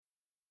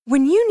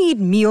When you need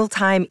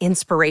mealtime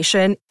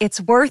inspiration,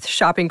 it's worth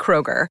shopping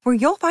Kroger, where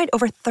you'll find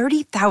over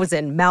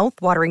 30,000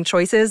 mouth-watering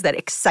choices that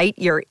excite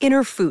your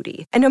inner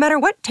foodie. And no matter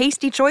what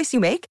tasty choice you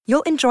make,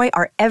 you'll enjoy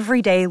our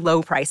everyday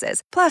low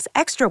prices, plus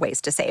extra ways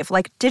to save,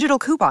 like digital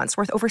coupons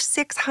worth over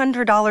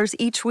 $600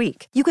 each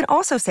week. You can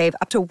also save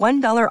up to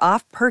 $1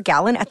 off per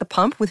gallon at the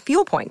pump with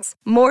fuel points.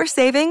 More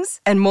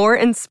savings and more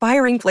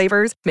inspiring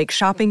flavors make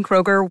shopping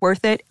Kroger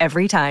worth it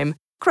every time.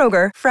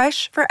 Kroger,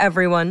 fresh for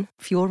everyone.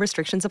 Fuel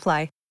restrictions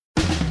apply.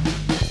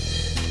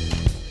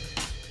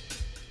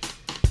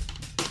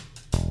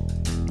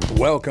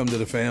 Welcome to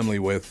the family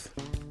with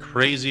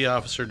Crazy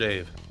Officer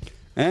Dave.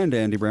 And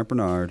Andy Brant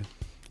Bernard.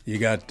 You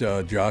got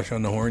Josh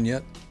on the horn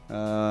yet?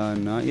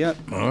 Not yet.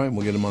 All right,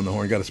 we'll get him on the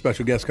horn. Got a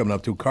special guest coming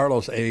up too,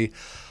 Carlos A.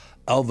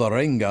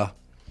 Alvarenga.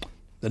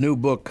 The new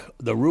book,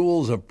 The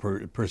Rules of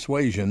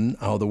Persuasion,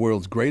 How the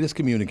World's Greatest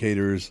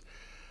Communicators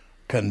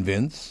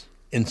Convince,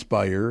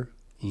 Inspire,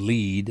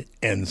 Lead,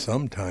 and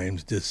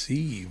Sometimes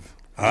Deceive.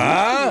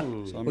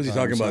 What's he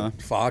talking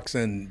about? Fox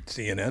and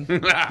CNN?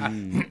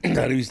 Is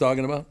that who he's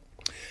talking about?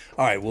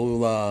 All right,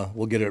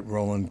 we'll get it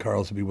rolling.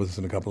 Carlos will be with us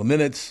in a couple of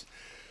minutes.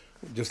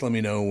 Just let me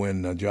know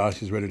when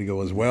Josh is ready to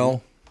go as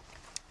well.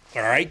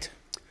 All right?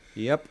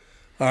 Yep.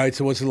 All right,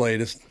 so what's the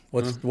latest?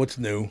 What's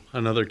new?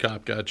 Another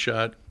cop got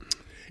shot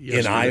yesterday.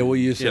 In Iowa,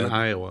 you said? In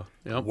Iowa,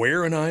 yep.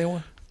 Where in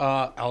Iowa?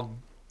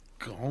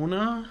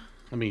 Algona?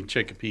 Let me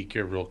take a peek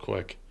here real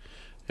quick.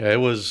 Yeah,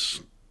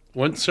 it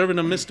went serving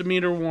a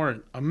misdemeanor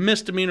warrant. A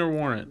misdemeanor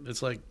warrant.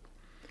 It's like...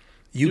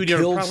 You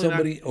killed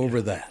somebody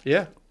over that?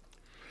 Yeah.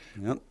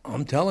 Yep.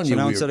 I'm telling so you.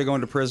 So now instead of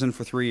going to prison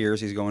for 3 years,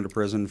 he's going to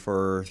prison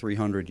for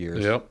 300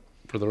 years. Yep.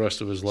 For the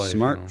rest of his life.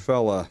 Smart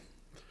fella.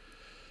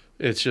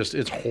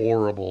 It's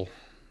horrible.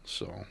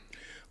 So...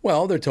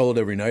 Well, they're told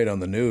every night on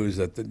the news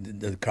that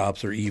the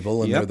cops are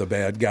evil and they're the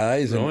bad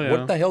guys. And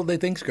what the hell do they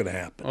think's going to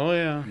happen? Oh,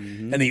 yeah.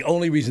 Mm-hmm. And the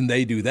only reason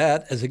they do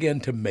that is, again,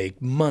 to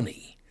make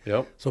money.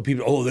 Yep. So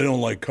people, they don't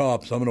like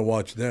cops. I'm going to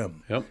watch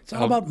them. Yep. It's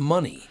all about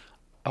money.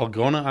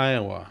 Algona,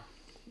 Iowa.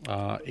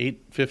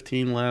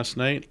 8:15 last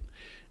night.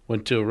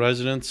 Went to a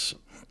residence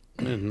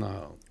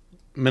on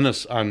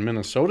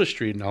Minnesota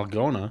Street in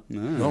Algona.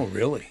 Oh,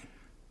 really?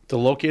 To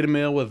locate a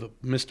male with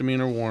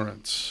misdemeanor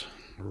warrants.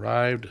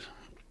 Arrived.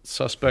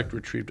 Suspect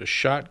retrieved a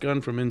shotgun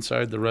from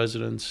inside the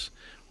residence,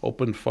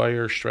 opened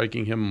fire,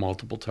 striking him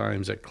multiple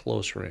times at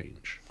close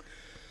range.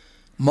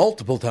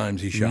 Multiple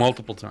times he shot?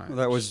 Multiple times.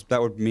 Well,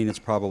 that would mean it's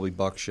probably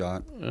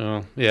buckshot.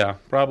 Yeah,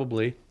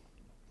 probably.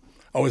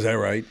 Oh, is that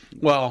right?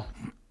 Well,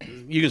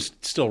 you can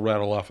still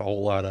rattle off a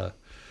whole lot of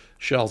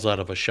shells out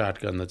of a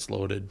shotgun that's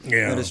loaded.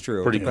 Yeah, that is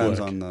true. Pretty it depends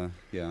quick. on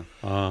the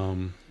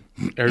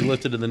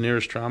Airlifted to the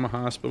nearest trauma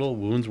hospital.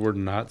 Wounds were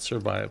not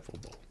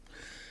survivable.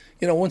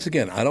 You know, once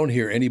again, I don't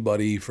hear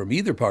anybody from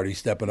either party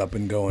stepping up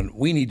and going,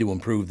 we need to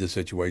improve the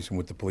situation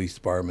with the police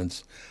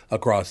departments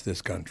across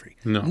this country.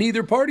 No.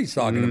 Neither party's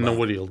talking about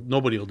it.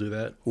 Nobody will do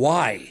that.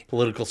 Why?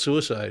 Political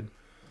suicide.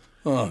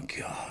 Oh,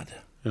 God.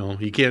 You know,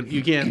 you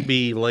can't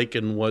be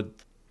liking what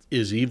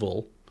is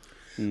evil.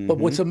 Mm-hmm. But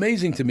what's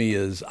amazing to me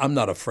is I'm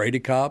not afraid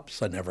of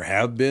cops. I never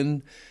have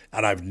been.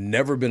 And I've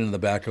never been in the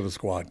back of a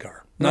squad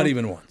car. Not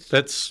even once.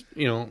 That's,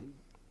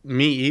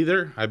 me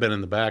either. I've been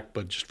in the back,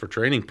 but just for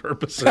training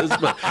purposes.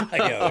 But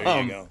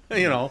yeah, there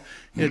you go.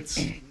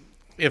 It's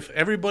if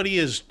everybody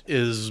is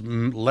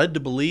led to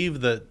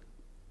believe that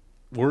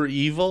we're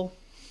evil,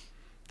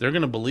 they're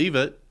going to believe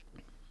it.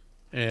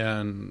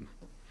 And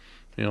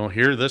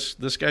here this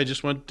guy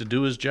just went to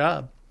do his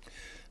job.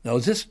 Now,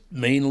 is this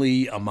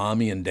mainly a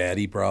mommy and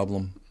daddy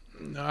problem?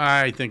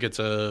 I think it's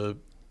a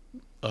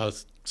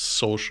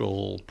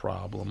social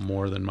problem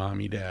more than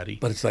mommy daddy.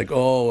 But it's like,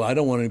 I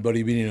don't want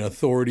anybody being an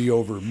authority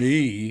over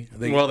me.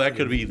 Well, that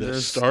could be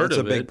the start of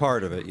it. That's a big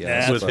part of it,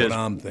 yeah. That's what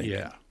I'm thinking.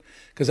 Yeah.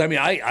 Because,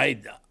 I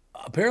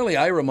apparently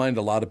I remind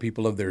a lot of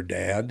people of their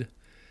dad,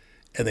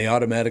 and they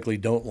automatically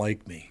don't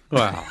like me.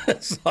 Wow.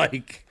 It's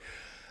like,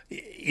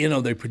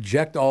 they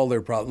project all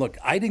their problems. Look,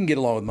 I didn't get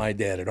along with my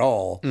dad at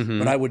all,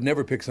 but I would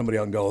never pick somebody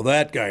out and go,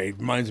 that guy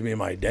reminds me of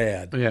my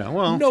dad. Yeah,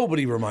 well.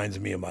 Nobody reminds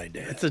me of my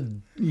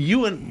dad.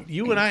 You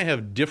and I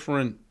have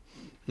different,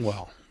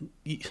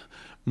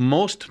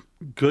 most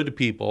good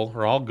people,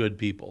 or all good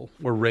people,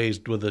 were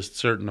raised with a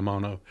certain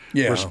amount of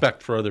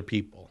respect for other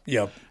people.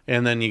 Yep.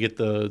 And then you get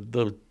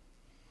the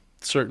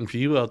certain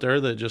few out there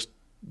that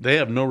they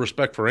have no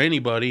respect for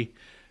anybody.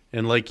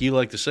 And like you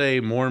like to say,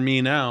 more me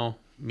now.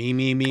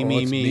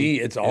 Me.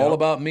 It's all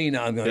about me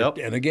now.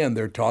 And again,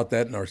 they're taught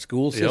that in our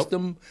school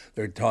system. Yep.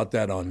 They're taught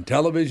that on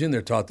television.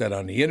 They're taught that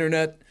on the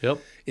internet. Yep.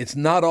 It's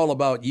not all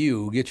about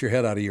you. Get your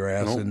head out of your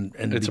ass and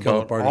it's become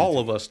about a part all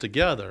of us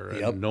together.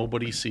 And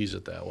nobody sees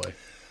it that way.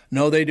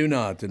 No, they do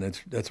not, and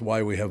that's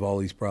why we have all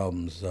these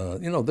problems.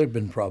 There've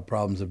been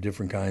problems of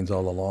different kinds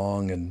all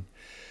along,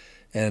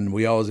 and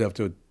we always have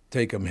to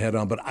take them head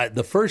on. But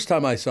the first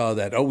time I saw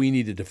that, we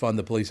need to defund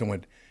the police, I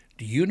went,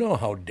 do you know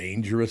how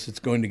dangerous it's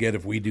going to get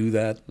if we do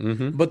that?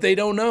 Mm-hmm. But they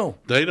don't know.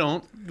 They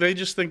don't. They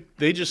just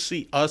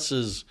see us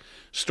as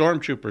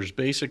stormtroopers,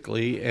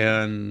 basically,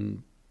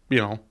 and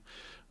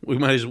We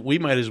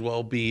might as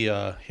well be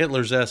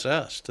Hitler's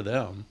SS to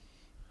them.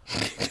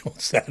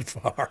 It's that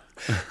far.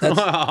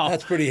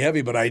 That's pretty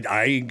heavy, but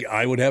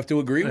I would have to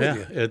agree with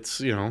you.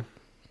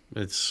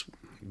 It's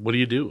what do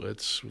you do?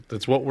 That's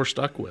what we're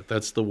stuck with.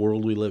 That's the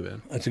world we live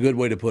in. That's a good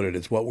way to put it.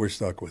 It's what we're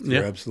stuck with.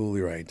 You're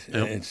absolutely right.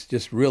 Yep. It's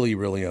just really,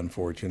 really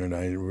unfortunate.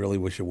 I really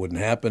wish it wouldn't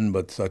happen,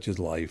 but such is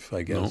life,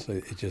 I guess.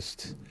 Nope. It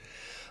just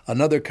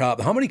another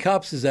cop. How many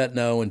cops is that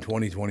now in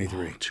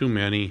 2023? Too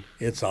many.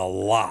 It's a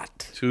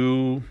lot.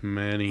 Too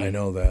many. I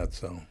know that.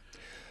 So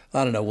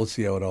I don't know. We'll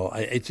see how it all.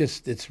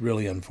 It's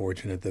really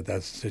unfortunate that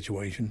that's the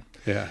situation.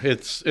 Yeah,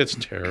 it's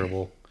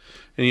terrible,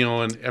 and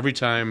and every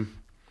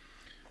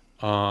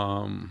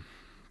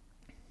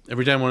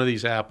time one of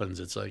these happens,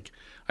 it's like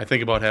I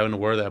think about having to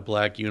wear that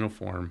black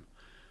uniform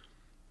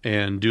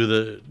and do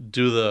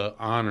the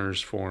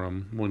honors for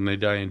them when they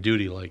die in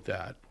duty like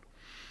that.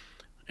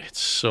 It's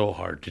so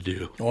hard to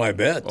do. Oh, I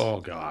bet.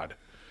 Oh God.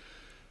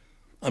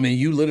 I mean,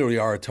 you literally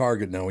are a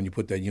target now when you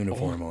put that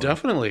uniform on.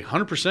 Definitely,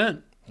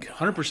 100%,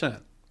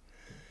 100%.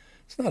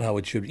 It's not how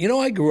it should be.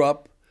 I grew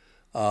up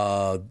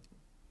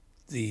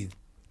the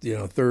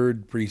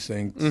 3rd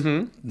precinct,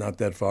 not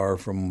that far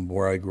from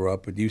where I grew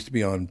up. It used to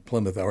be on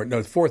Plymouth. No,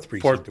 4th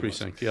precinct. 4th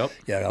precinct, yep.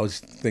 Yeah, I was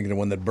thinking the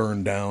one that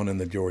burned down in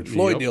the George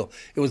Floyd deal.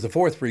 It was the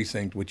 4th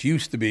precinct, which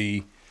used to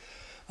be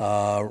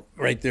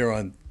right there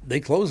on. They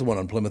closed the one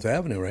on Plymouth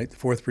Avenue, right? The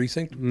 4th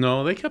precinct.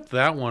 No, they kept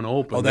that one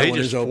open. Oh, that they one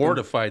just is open?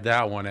 fortified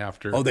that one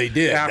after. Oh, they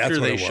did. After That's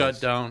what they it was.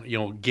 shut down,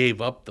 gave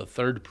up the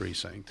 3rd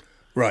precinct.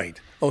 Right.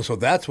 Oh, so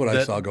that's what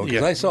I saw go.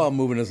 Because I saw them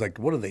moving. I was like,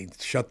 what, do they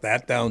shut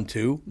that down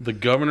too? The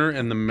governor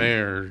and the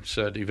mayor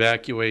said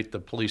evacuate the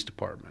police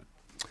department,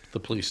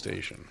 the police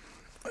station.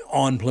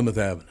 On Plymouth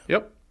Avenue.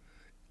 Yep.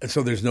 And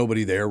so there's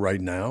nobody there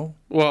right now?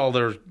 Well,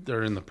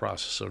 they're in the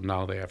process, so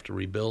now they have to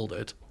rebuild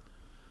it.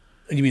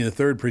 You mean the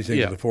 3rd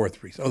precinct or the 4th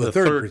precinct? Oh, the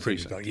 3rd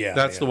precinct. Yeah,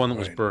 that's the one that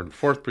was burned.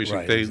 4th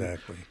precinct. Right,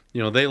 exactly.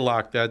 They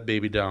locked that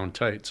baby down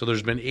tight. So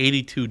there's been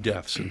 82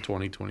 deaths in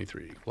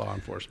 2023, law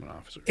enforcement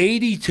officers.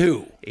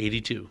 82?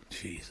 82.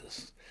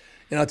 Jesus.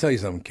 And I'll tell you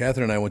something.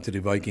 Catherine and I went to the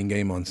Viking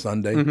game on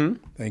Sunday.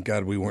 Mm-hmm. Thank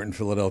God we weren't in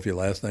Philadelphia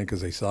last night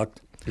because they sucked.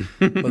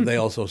 But they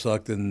also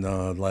sucked in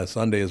last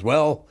Sunday as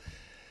well,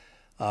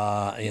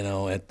 at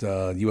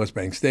U.S.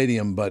 Bank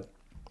Stadium. But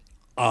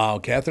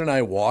Catherine and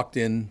I walked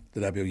in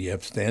to that. You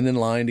have to stand in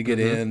line to get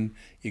in.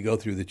 You go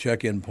through the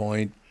check-in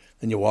point,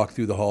 and you walk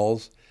through the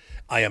halls.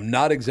 I am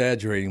not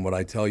exaggerating when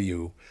I tell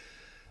you,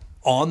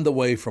 on the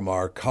way from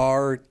our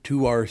car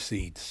to our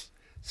seats,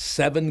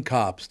 7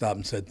 cops stopped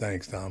and said,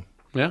 thanks, Tom.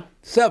 Yeah.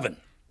 7.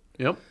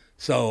 Yep.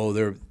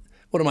 So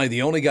what am I,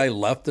 the only guy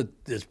left that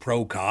is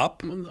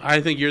pro-cop?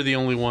 I think you're the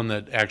only one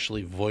that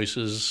actually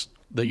voices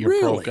that you're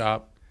Really?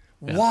 pro-cop.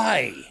 Yeah.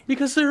 Why?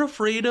 Because they're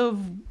afraid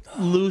of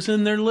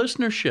losing their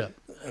listenership.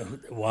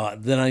 Well,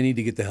 then I need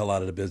to get the hell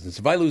out of the business.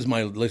 If I lose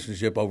my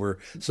listenership over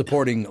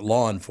supporting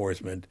law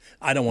enforcement,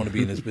 I don't want to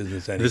be in this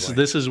business anyway.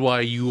 This is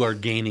why you are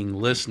gaining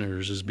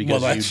listeners, is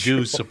because you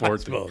do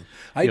support them.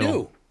 I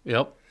do.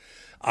 Yep.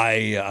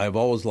 I've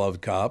always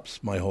loved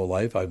cops my whole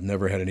life. I've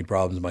never had any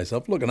problems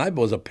myself. Look, and I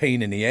was a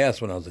pain in the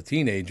ass when I was a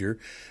teenager.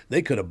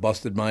 They could have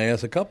busted my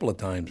ass a couple of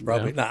times,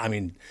 probably.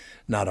 Yeah.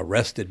 Not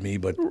arrested me,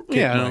 but kicked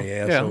my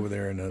ass over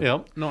there.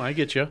 Yep. No, I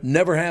get you.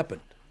 Never happened.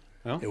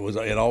 Well,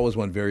 It always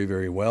went very,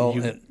 very well.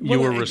 You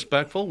were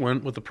respectful,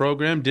 went with the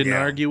program, didn't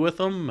argue with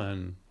them,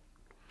 and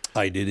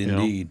I did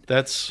indeed.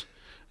 This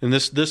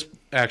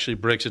actually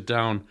breaks it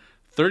down.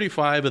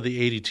 35 of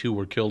the 82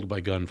 were killed by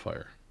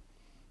gunfire.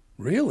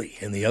 Really?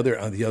 And the other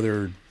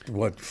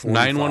what? 45?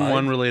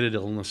 911 related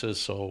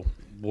illnesses, so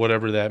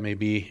whatever that may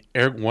be.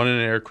 One in an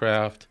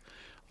aircraft,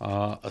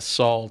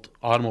 assault,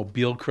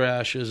 automobile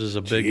crashes is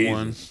a big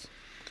one.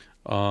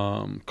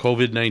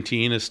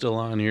 COVID-19 is still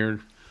on here.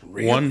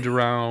 Really? 1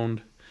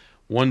 drowned.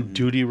 1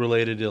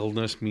 duty-related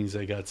illness means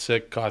they got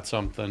sick, caught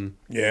something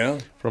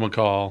from a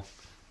call.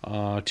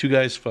 2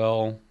 guys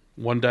fell.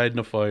 1 died in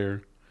a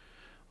fire.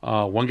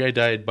 1 guy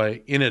died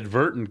by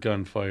inadvertent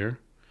gunfire.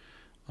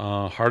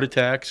 Heart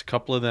attacks,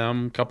 couple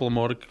of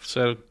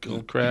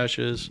motorcycle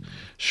crashes,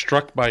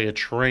 struck by a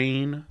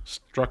train,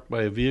 struck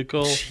by a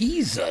vehicle.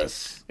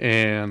 Jesus.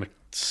 And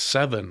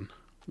 7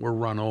 were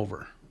run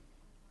over.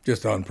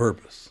 Just on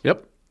purpose.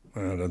 Yep.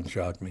 That doesn't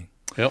shock me.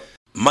 Yep.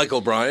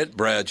 Michael Bryant,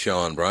 Brad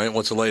Sean Bryant,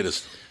 what's the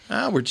latest?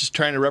 We're just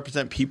trying to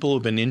represent people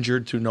who've been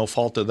injured through no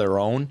fault of their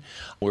own.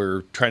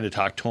 We're trying to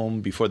talk to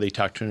them before they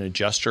talk to an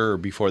adjuster or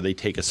before they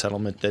take a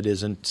settlement that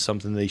isn't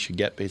something they should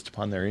get based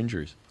upon their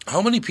injuries.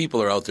 How many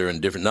people are out there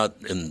not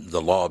in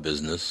the law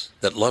business,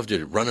 that love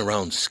to run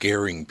around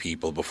scaring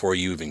people before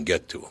you even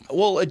get to them?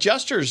 Well,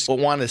 adjusters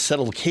want to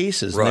settle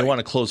cases and Right. they want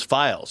to close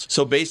files.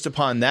 So based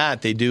upon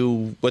that, they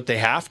do what they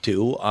have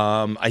to.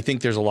 I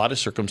think there's a lot of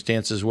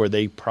circumstances where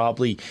they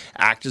probably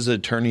act as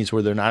attorneys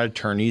where they're not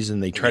attorneys,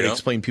 and they try to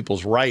explain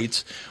people's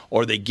rights,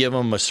 or they give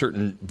them a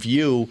certain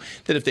view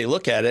that if they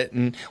look at it.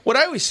 And what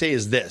I always say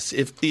is this: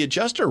 if the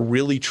adjuster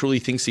really truly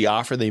thinks the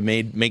offer they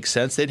made makes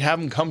sense, they'd have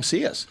them come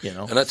see us.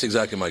 And that's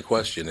exactly my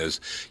question: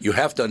 is you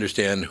have to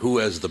understand who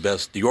has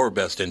your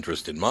best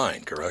interest in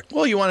mind, correct?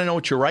 Well, you want to know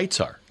what your rights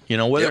are.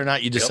 Whether or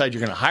not you decide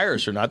you're going to hire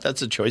us or not,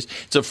 that's a choice.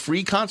 It's a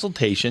free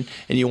consultation,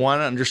 and you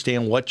want to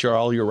understand what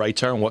all your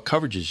rights are and what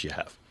coverages you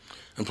have.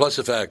 And plus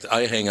the fact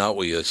I hang out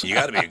with you, so you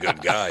got to be a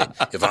good guy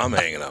if I'm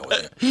hanging out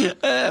with you.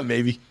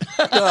 Maybe.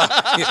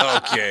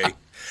 Okay.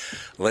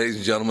 Ladies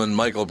and gentlemen,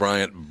 Michael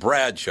Bryant,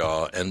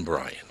 Bradshaw, and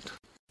Bryant.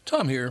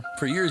 Tom here.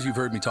 For years, you've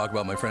heard me talk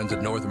about my friends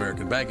at North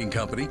American Banking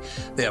Company.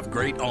 They have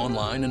great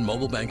online and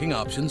mobile banking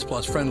options,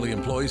 plus friendly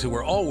employees who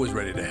are always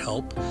ready to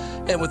help.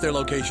 And with their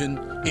location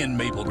in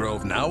Maple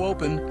Grove now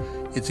open,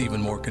 it's even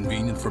more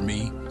convenient for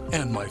me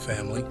and my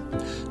family.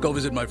 Go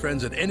visit my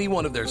friends at any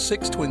one of their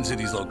 6 Twin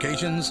Cities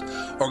locations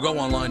or go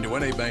online to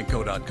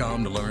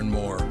nabankco.com to learn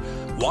more.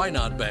 Why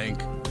not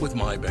bank with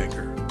my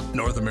banker?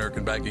 North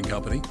American Banking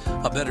Company,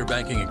 a better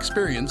banking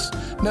experience,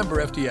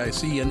 member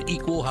FDIC, and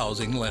equal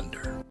housing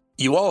lender.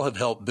 You all have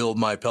helped build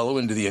MyPillow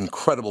into the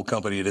incredible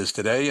company it is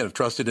today and have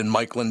trusted in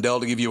Mike Lindell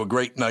to give you a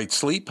great night's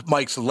sleep.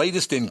 Mike's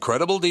latest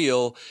incredible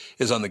deal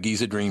is on the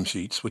Giza Dream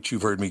Sheets, which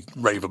you've heard me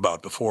rave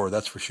about before,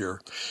 that's for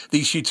sure.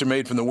 These sheets are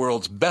made from the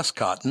world's best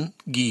cotton,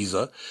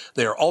 Giza.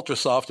 They are ultra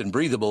soft and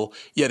breathable,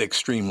 yet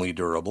extremely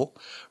durable.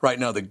 Right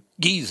now, the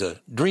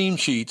Giza Dream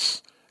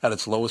Sheets at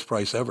its lowest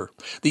price ever.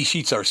 These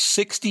sheets are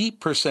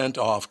 60%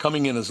 off,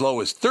 coming in as low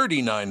as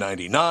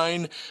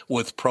 $39.99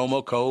 with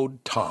promo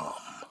code TOM.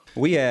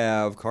 We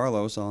have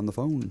Carlos on the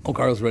phone. Oh,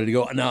 Carlos ready to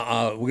go.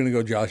 Now, we're going to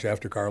go Josh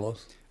after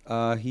Carlos.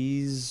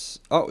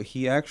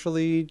 He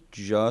actually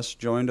just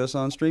joined us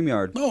on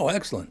StreamYard. Oh,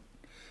 excellent.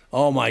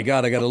 Oh, my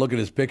God, I got to look at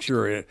his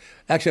picture.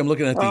 Actually, I'm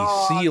looking at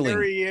the ceiling.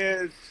 There he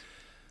is.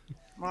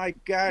 My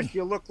gosh,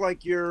 you look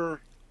like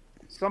you're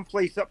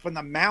someplace up in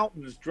the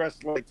mountains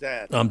dressed like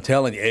that. I'm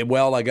telling you.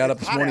 Well, I got up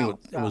It's this morning. hot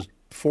It was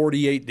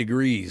 48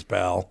 degrees,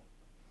 pal.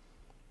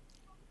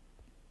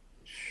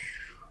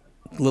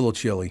 A little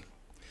chilly.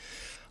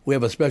 We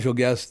have a special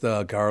guest,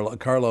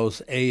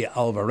 Carlos A.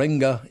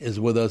 Alvarenga is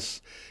with us.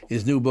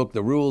 His new book,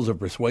 The Rules of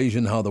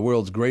Persuasion, How the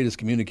World's Greatest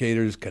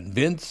Communicators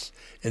Convince,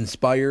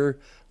 Inspire,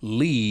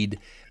 Lead,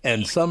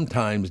 and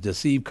Sometimes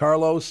Deceive.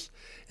 Carlos,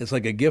 it's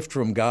like a gift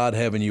from God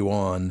having you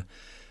on,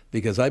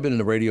 because I've been in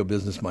the radio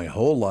business my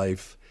whole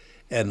life,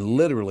 and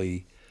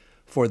literally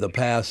for the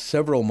past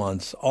several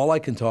months, all I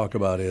can talk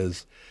about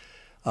is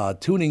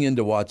tuning in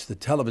to watch the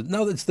television.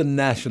 No, it's the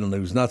national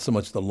news, not so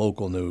much the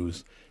local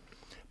news.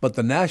 But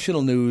the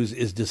national news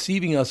is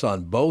deceiving us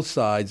on both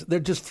sides. They're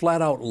just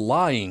flat out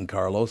lying,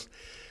 Carlos.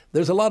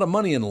 There's a lot of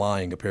money in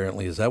lying,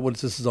 apparently. Is that what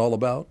this is all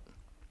about?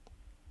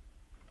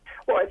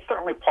 Well, it's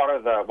certainly part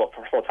of the... Well,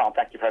 first of all, Tom,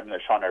 thank you for having me,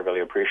 Sean. I really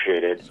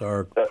appreciate it. It's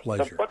our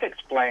pleasure. The book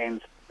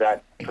explains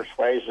that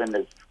persuasion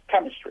is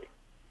chemistry.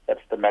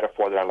 That's the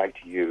metaphor that I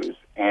like to use.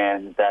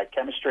 And that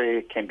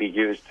chemistry can be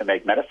used to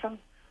make medicine,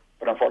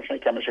 but unfortunately,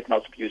 chemistry can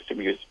also be used to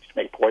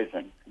make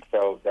poison. And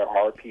so there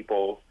are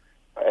people,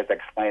 as I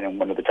explained in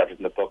one of the chapters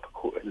in the book,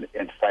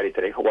 in society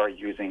today, who are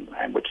using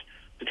language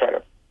to try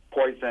to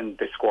poison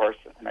discourse.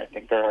 And I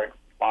think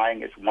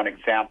lying is one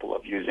example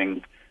of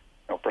using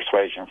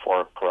persuasion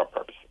for corrupt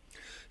purposes.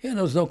 Yeah,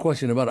 there's no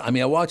question about it. I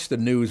mean, I watch the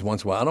news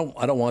once in a while.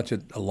 I don't watch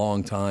it a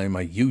long time.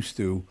 I used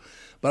to,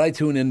 but I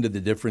tune into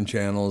the different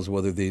channels,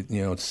 whether it's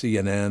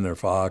CNN or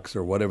Fox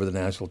or whatever the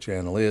national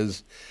channel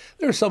is.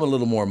 There are some a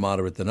little more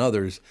moderate than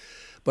others,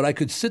 but I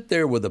could sit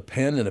there with a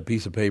pen and a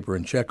piece of paper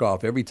and check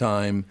off every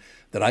time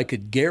that I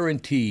could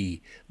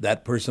guarantee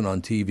that person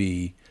on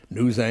TV,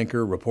 news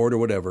anchor, reporter,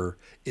 whatever,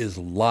 is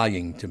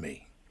lying to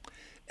me.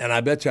 And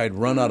I bet you I'd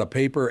run out of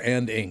paper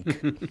and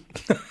ink.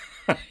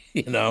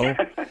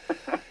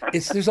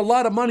 There's a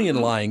lot of money in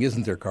lying,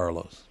 isn't there,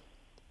 Carlos?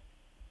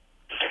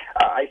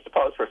 I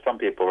suppose for some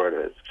people it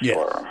is. Yeah.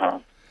 Sure. Uh-huh.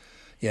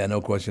 Yeah,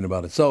 no question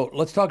about it. So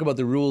let's talk about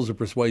the rules of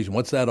persuasion.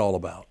 What's that all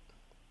about?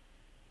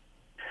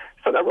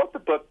 So I wrote the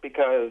book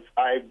because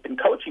I've been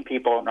coaching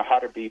people on how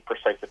to be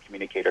persuasive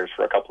communicators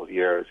for a couple of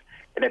years.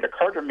 And it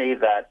occurred to me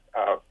that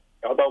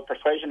although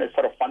persuasion is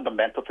sort of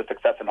fundamental to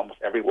success in almost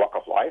every walk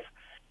of life,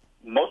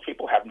 most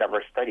people have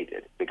never studied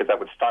it, because I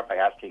would start by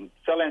asking,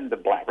 fill in the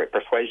blank, right?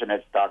 Persuasion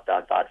is ...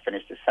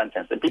 finish the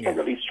sentence. And people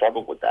really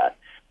struggle with that,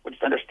 which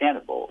is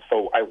understandable.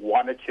 So I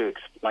wanted to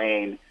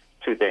explain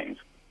two things.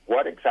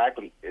 What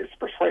exactly is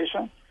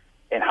persuasion,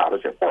 and how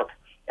does it work?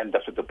 And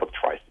that's what the book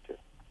tries to do.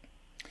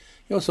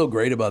 What's so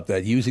great about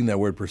that, using that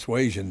word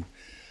persuasion,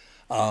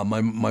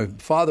 my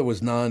father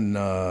was not in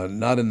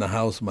the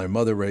house. My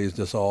mother raised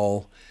us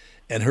all,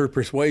 and her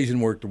persuasion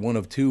worked one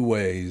of two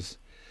ways.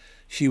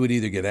 She would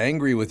either get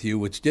angry with you,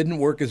 which didn't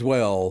work as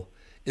well,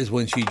 is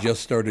when she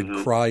just started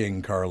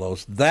crying,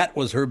 Carlos. That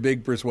was her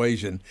big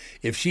persuasion.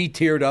 If she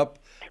teared up,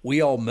 we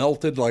all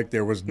melted like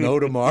there was no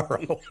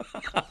tomorrow.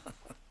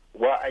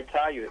 Well, I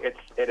tell you,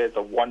 it is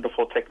a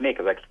wonderful technique.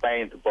 As I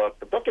explained in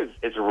the book,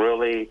 is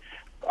really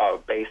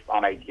based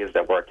on ideas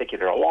that were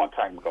articulated a long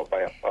time ago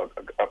by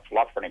a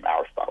philosopher named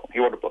Aristotle. He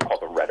wrote a book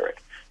called The Rhetoric.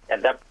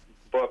 And that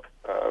book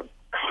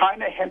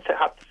kind of hints at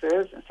how this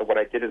is. And so what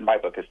I did in my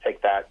book is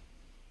take that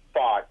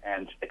thought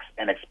and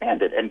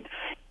expand it. And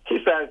he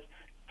says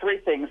 3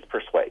 things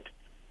persuade: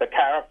 the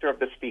character of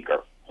the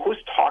speaker, who's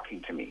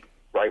talking to me,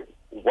 right?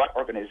 what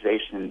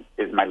organization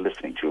is my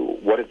listening to?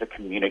 What is the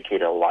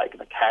communicator like?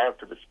 The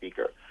character of the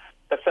speaker.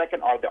 The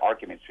second are the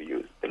arguments you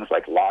use, things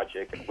like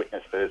logic and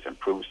witnesses and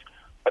proofs.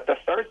 But the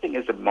third thing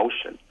is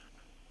emotion.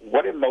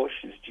 What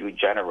emotions do you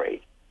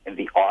generate in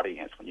the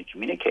audience when you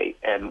communicate?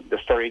 And the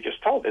story you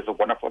just told is a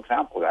wonderful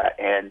example of that.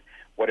 And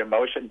what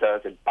emotion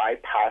does, it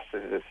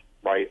bypasses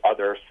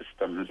other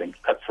systems and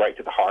cuts right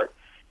to the heart.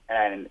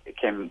 And it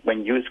can,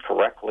 when used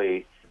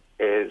correctly,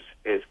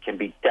 can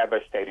be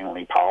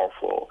devastatingly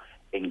powerful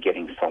in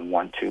getting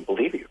someone to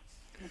believe you.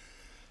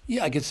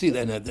 Yeah, I can see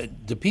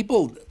that. Do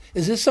people?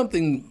 Is this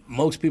something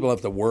most people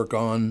have to work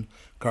on,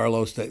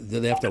 Carlos? Do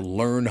they have to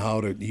learn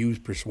how to use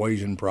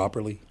persuasion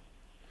properly?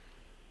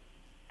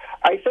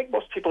 I think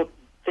most people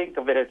think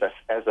of it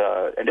as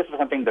a, and this is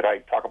something that I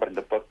talk about in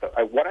the book, that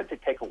I wanted to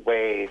take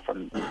away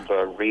from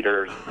the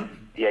readers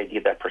the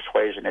idea that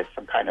persuasion is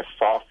some kind of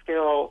soft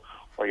skill,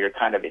 or you're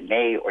kind of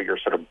innate, or you're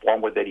sort of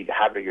born with it, you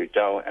have it or you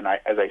don't. And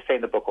as I say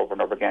in the book over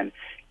and over again,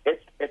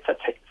 it's a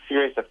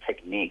series of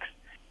techniques,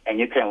 and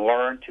you can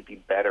learn to be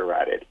better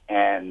at it.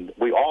 And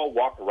we all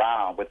walk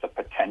around with the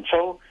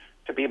potential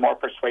to be more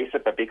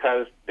persuasive, but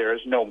because there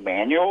is no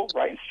manual,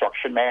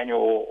 instruction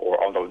manual,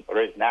 or although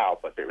there is now,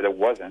 but there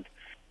wasn't,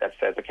 that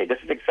says, okay, this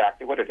is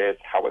exactly what it is,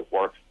 how it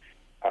works.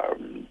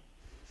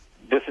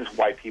 This is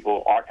why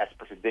people aren't as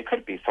persuasive as they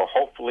could be. So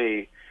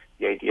hopefully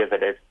the idea is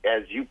that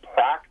as you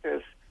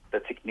practice the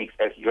techniques,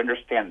 as you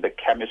understand the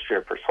chemistry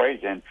of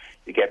persuasion,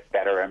 you get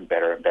better and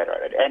better and better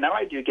at it. And not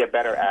only do you get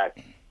better at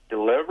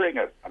delivering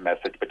a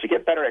message, but you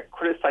get better at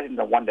criticizing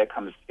the one that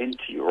comes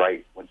into you,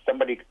 right? When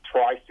somebody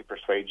tries to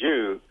persuade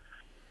you,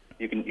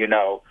 you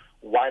know,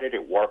 why did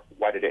it work?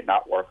 Why did it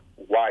not work?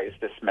 Why is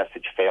this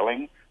message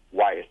failing?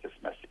 Why is this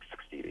message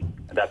succeeding?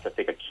 And that's, I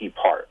think, a key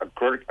part.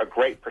 A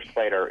great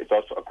persuader is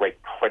also a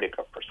great critic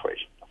of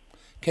persuasion.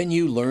 Can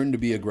you learn to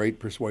be a great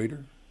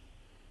persuader?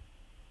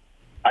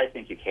 I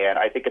think you can.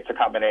 I think it's a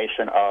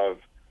combination of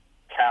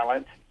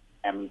talent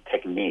and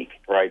technique,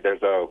 right?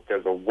 There's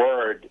a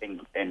word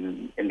in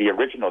the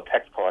original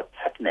text called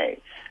techne.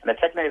 And the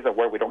techne is a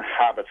word we don't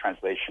have a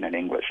translation in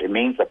English. It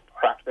means a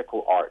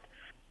practical art.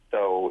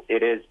 So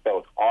it is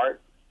both art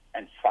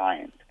and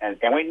science. And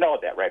we know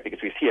that, right?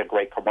 Because we see a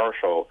great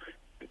commercial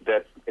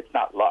that it's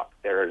not luck.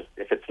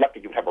 If it's lucky,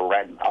 you would have a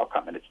random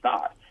outcome, and it's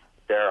not.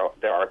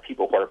 There are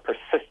people who are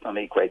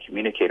persistently great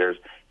communicators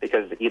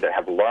because they either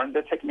have learned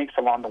the techniques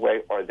along the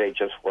way or they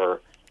just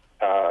were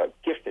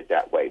gifted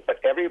that way. But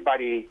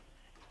everybody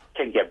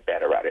can get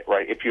better at it,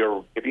 right? If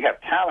you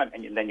have talent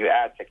and then you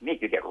add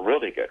technique, you get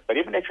really good. But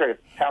even if your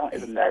talent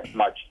isn't that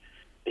much,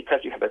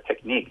 because you have a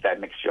technique, that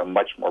makes you a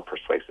much more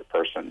persuasive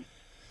person.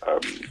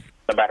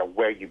 No matter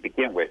where you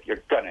begin with,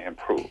 you're going to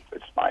improve.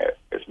 It's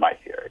my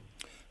theory.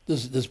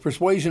 Does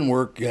persuasion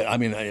work? I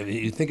mean,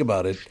 you think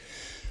about it.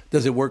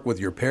 Does it work with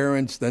your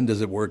parents? Then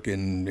does it work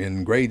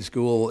in grade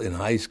school, in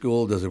high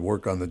school? Does it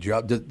work on the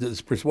job?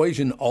 Does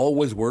persuasion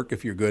always work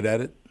if you're good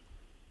at it?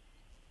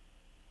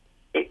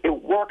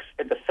 It works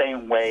in the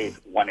same way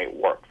when it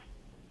works.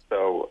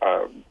 So,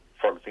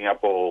 for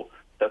example,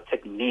 the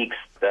techniques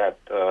that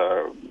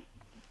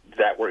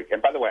work.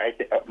 And by the way,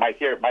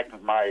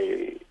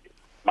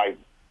 my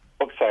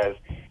book says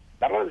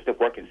not only does it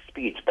work in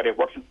speech, but it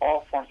works in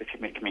all forms of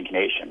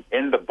communication.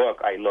 In the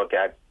book, I look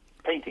at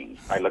paintings,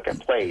 I look at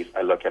plays,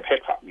 I look at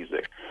hip-hop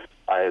music,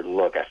 I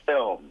look at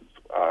films,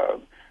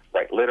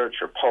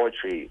 literature,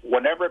 poetry.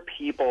 Whenever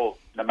people,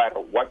 no matter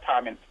what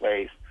time and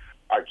place,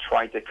 are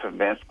trying to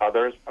convince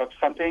others of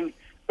something,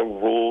 the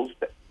rules,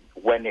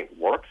 when it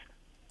works,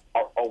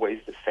 are always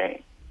the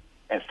same.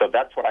 And so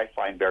that's what I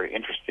find very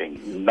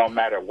interesting. No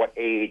matter what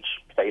age,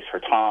 place, or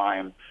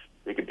time,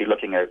 we could be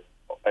looking at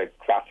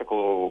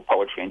classical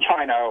poetry in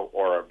China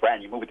or a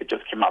brand new movie that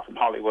just came out from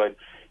Hollywood.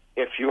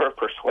 If you are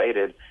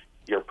persuaded,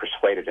 you're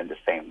persuaded in the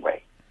same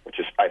way, which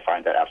is, I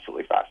find that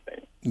absolutely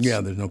fascinating.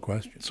 Yeah, there's no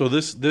question. So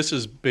this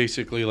is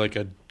basically like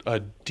a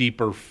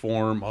deeper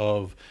form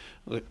of,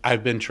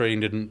 I've been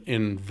trained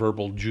in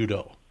verbal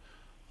judo.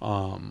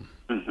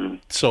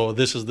 So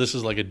this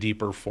is like a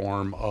deeper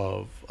form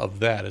of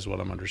that, is what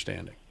I'm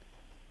understanding.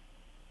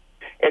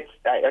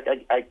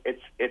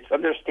 It's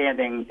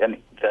understanding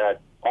that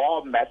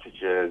all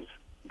messages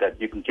that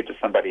you can give to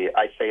somebody,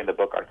 I say in the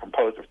book, are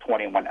composed of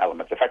 21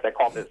 elements. In fact, I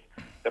call this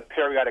the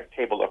periodic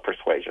table of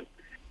persuasion.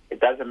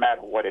 It doesn't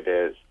matter what it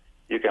is.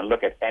 You can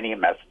look at any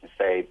message and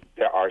say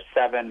there are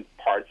 7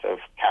 parts of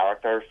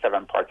character,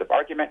 7 parts of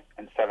argument,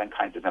 and 7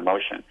 kinds of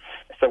emotion.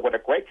 So what a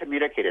great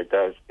communicator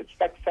does, it's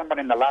like someone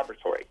in the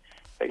laboratory.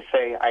 They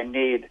say, I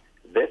need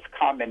this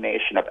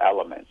combination of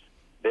elements,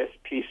 this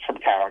piece from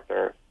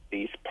character,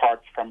 these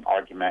parts from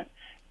argument,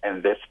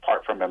 and this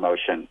part from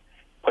emotion.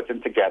 Put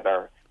them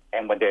together,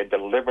 and when they're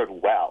delivered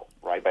well,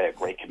 right, by a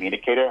great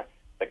communicator,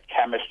 the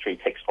chemistry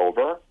takes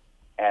over,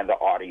 and the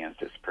audience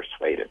is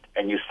persuaded.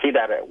 And you see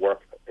that at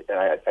work.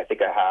 I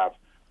think I have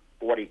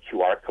 40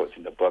 QR codes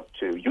in the book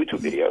to YouTube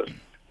videos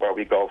where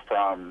we go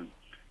from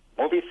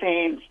movie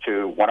scenes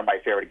to one of my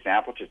favorite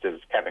examples, which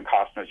is Kevin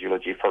Costner's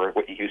eulogy for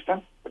Whitney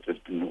Houston, which is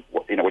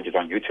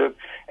on YouTube,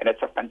 and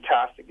it's a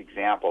fantastic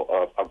example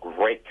of a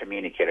great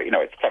communicator.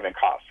 It's Kevin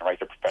Costner, right?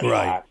 The professional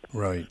actor.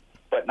 Right.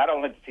 But not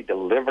only does he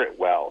deliver it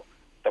well,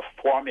 the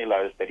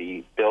formulas that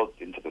he builds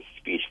into the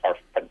speech are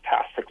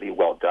fantastically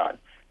well done.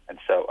 And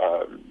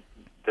so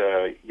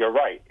you're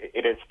right.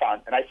 It is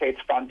fun, and I say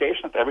it's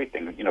foundational to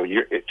everything.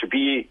 To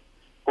be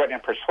good in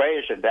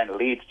persuasion then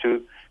leads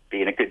to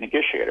being a good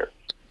negotiator,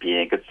 being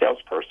a good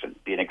salesperson,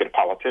 being a good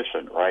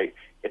politician, right?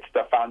 It's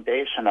the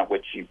foundation on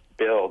which you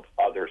build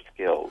other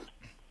skills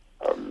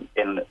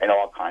in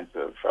all kinds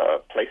of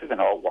places in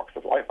all walks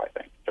of life, I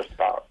think, just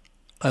about.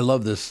 I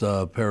love this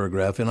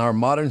paragraph. In our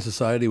modern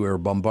society, we are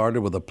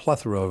bombarded with a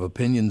plethora of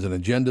opinions and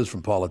agendas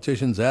from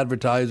politicians,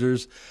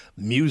 advertisers,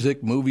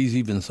 music, movies,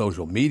 even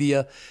social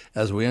media.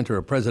 As we enter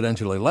a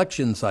presidential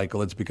election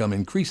cycle, it's become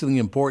increasingly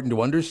important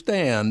to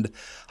understand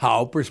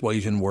how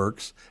persuasion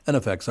works and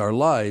affects our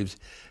lives.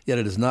 Yet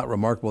it is not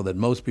remarkable that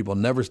most people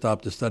never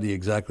stop to study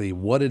exactly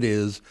what it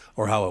is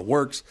or how it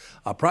works.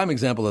 A prime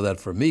example of that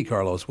for me,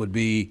 Carlos, would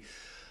be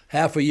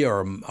half of you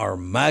are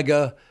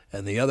MAGA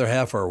and the other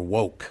half are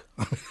woke.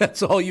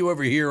 That's all you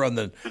ever hear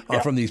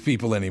from these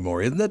people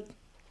anymore, isn't it?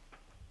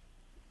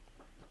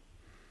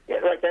 Yeah,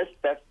 right.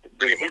 That's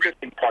the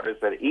interesting part is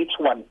that each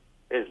one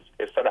is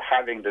sort of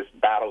having this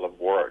battle of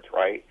words,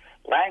 right?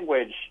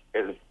 Language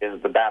is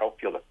the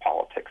battlefield of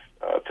politics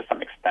to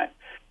some extent,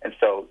 and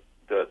so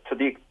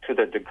to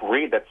the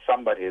degree that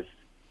somebody is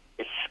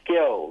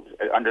skilled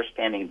at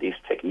understanding these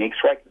techniques,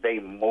 right, they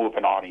move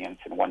an audience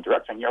in one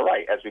direction. You're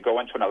right. As we go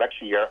into an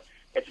election year,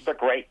 it's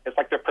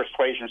like the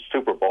persuasion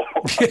Super Bowl.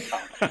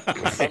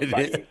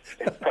 Somebody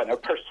is going to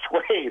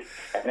persuade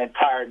an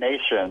entire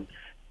nation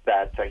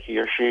that he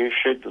or she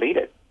should lead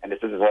it. And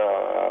this is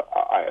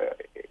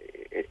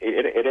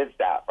it is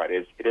that, right?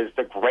 It is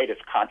the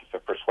greatest contest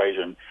of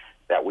persuasion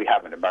that we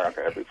have in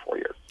America every 4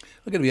 years.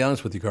 I'm going to be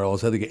honest with you,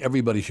 Carlos. I think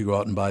everybody should go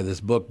out and buy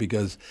this book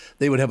because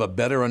they would have a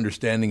better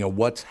understanding of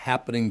what's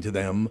happening to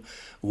them,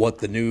 what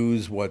the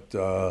news, what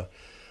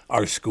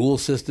our school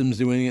system's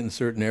doing in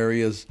certain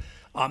areas.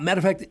 Matter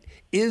of fact,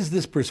 is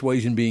this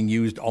persuasion being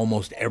used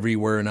almost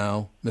everywhere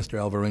now, Mr.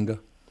 Alvarenga?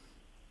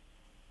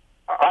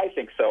 I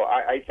think so.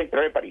 I think that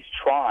everybody's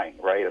trying,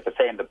 right? As I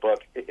say in the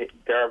book,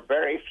 there are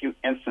very few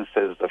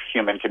instances of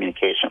human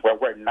communication where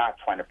we're not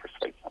trying to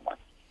persuade someone.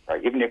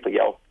 Right? Even if we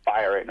yell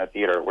fire in a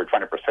theater, we're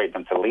trying to persuade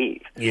them to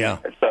leave. Yeah.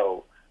 And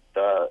so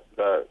there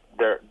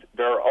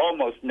are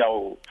almost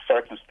no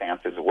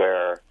circumstances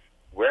where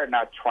we're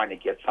not trying to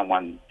get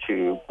someone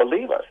to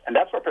believe us. And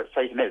that's what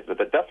persuasion is.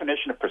 The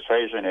definition of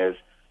persuasion is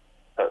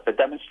the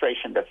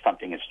demonstration that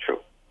something is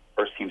true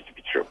or seems to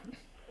be true,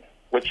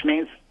 which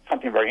means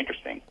something very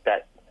interesting,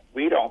 that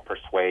we don't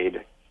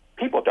persuade,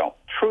 people don't.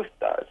 Truth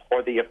does,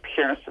 or the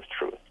appearance of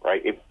truth,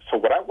 right? So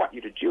what I want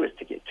you to do is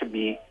to get to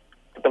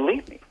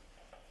believe me.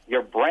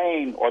 Your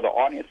brain or the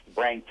audience's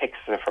brain takes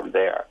it from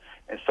there.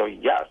 And so,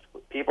 yes,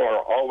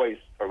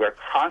 we're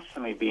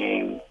constantly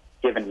being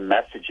given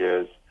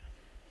messages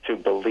to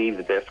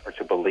believe this or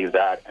to believe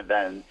that. And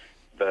then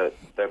the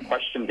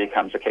question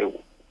becomes, okay,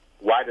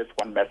 why does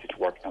one message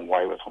work and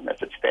why does one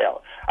message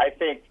fail? I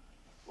think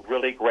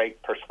really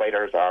great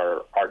persuaders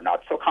are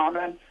not so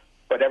common,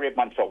 but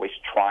everyone's always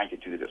trying to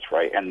do this,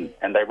 right? And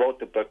I wrote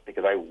the book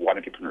because I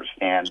wanted people to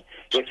understand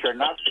if you're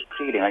not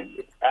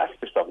succeeding, ask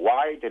yourself,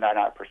 why did I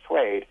not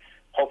persuade?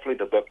 Hopefully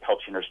the book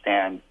helps you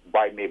understand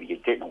why maybe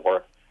it didn't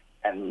work,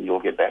 and you'll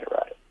get better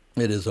at it.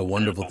 It is a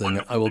wonderful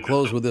thing. I will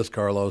close with this,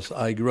 Carlos.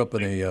 I grew up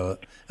in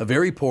a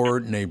very poor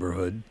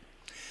neighborhood,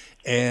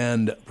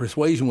 and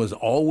persuasion was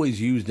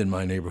always used in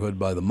my neighborhood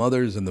by the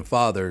mothers and the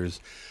fathers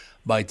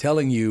by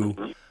telling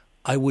you,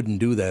 I wouldn't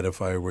do that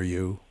if I were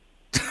you.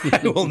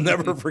 I will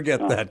never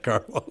forget that,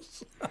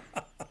 Carlos.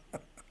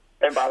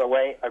 And by the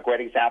way, a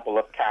great example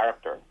of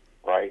character,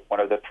 right? One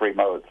of the three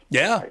modes.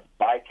 Yeah. Right?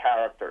 My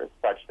character is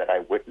such that I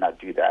would not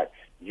do that.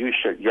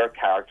 Your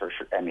character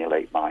should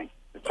emulate mine.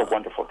 It's a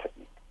wonderful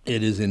technique.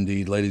 It is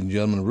indeed, ladies and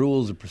gentlemen.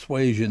 Rules of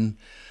Persuasion,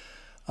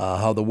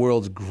 how the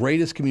world's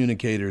greatest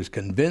communicators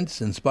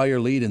convince, inspire,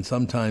 lead, and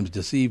sometimes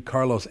deceive.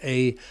 Carlos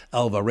A.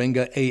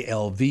 Alvarenga,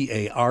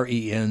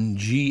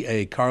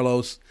 Alvarenga.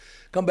 Carlos,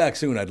 come back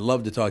soon. I'd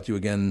love to talk to you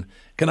again.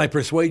 Can I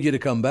persuade you to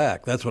come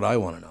back? That's what I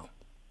want to know.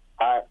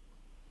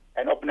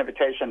 An open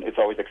invitation is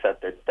always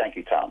accepted. Thank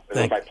you, Tom. It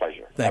was my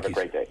pleasure. Have a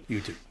great day.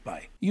 You too.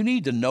 Bye. You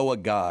need to know a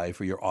guy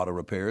for your auto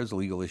repairs,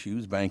 legal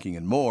issues, banking,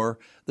 and more.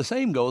 The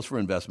same goes for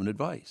investment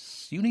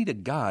advice. You need a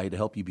guy to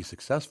help you be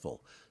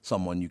successful,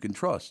 someone you can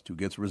trust who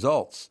gets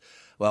results.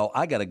 Well,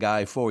 I got a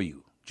guy for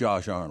you,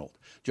 Josh Arnold.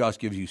 Josh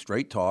gives you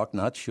straight talk,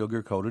 not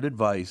sugar-coated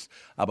advice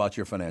about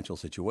your financial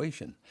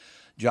situation.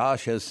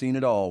 Josh has seen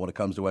it all when it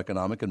comes to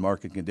economic and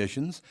market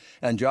conditions,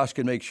 and Josh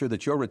can make sure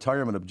that your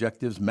retirement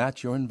objectives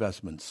match your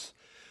investments.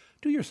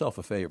 Do yourself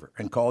a favor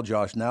and call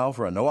Josh now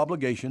for a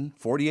no-obligation,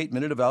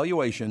 48-minute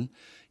evaluation.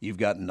 You've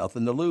got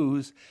nothing to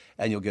lose,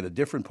 and you'll get a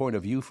different point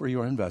of view for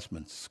your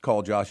investments.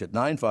 Call Josh at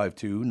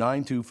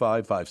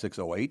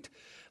 952-925-5608.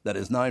 That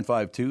is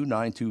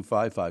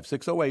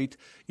 952-925-5608.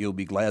 You'll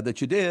be glad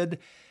that you did.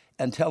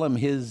 And tell him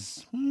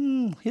his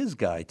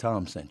guy,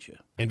 Tom, sent you.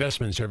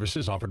 Investment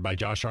services offered by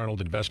Josh Arnold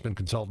Investment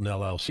Consultant,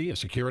 LLC, a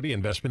security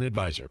investment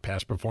advisor.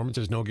 Past performance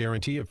is no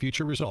guarantee of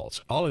future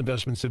results. All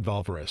investments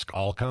involve risk.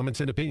 All comments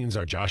and opinions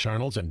are Josh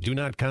Arnold's and do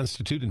not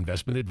constitute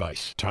investment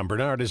advice. Tom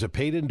Bernard is a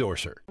paid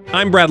endorser.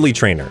 I'm Bradley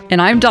Trainer.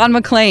 And I'm Don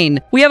McClain.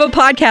 We have a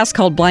podcast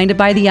called Blinded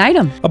by the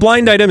Item. A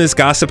blind item is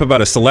gossip about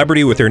a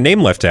celebrity with their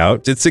name left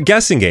out. It's a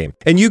guessing game,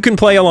 and you can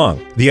play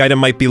along. The item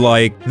might be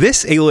like,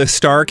 this A-list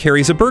star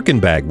carries a Birkin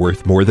bag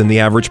worth more than the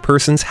average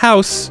person's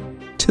house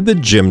to the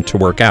gym to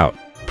work out.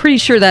 Pretty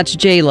sure that's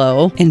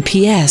J-Lo. And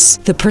P.S.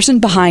 the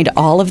person behind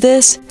all of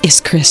this is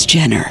Kris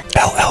Jenner,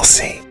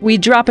 LLC. We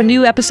drop a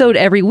new episode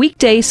every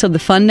weekday so the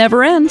fun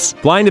never ends.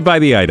 Blinded by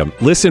the Item.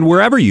 Listen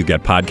wherever you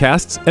get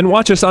podcasts and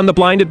watch us on the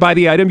Blinded by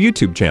the Item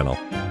YouTube channel.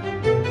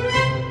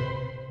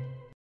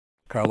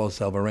 Carlos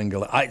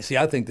Alvarenga.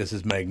 I think this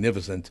is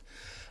magnificent.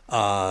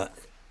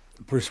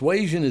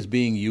 Persuasion is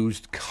being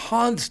used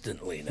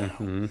constantly now.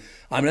 Mm-hmm.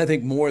 I mean, I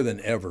think more than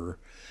ever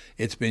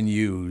it's been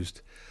used.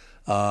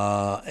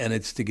 And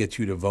it's to get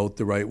you to vote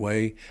the right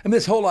way. And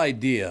this whole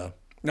idea,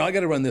 now I got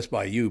to run this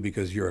by you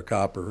because you're a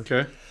copper.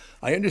 Okay.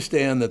 I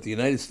understand that the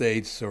United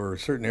States or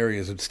certain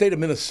areas, the state of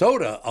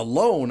Minnesota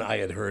alone, I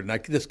had heard,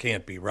 and this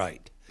can't be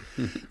right.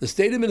 The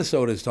state of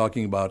Minnesota is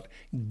talking about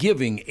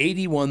giving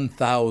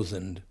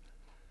 81,000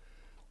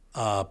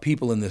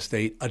 people in the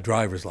state a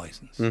driver's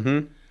license.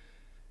 Mm-hmm.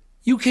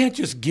 You can't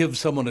just give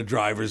someone a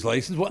driver's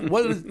license.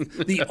 What is,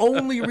 the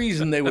only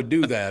reason they would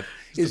do that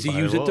is to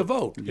use it to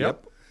vote.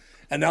 Yep.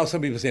 And now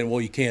some people are saying, well,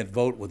 you can't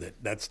vote with it.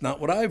 That's not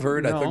what I've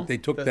heard. No, I think they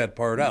took that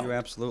part out. You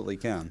absolutely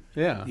can.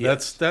 Yeah,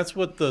 Yes. that's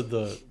what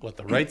the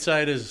right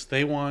side is.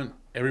 They want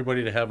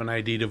everybody to have an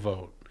ID to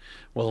vote.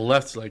 Well, the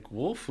left's like,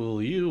 we'll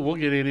fool you. We'll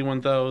get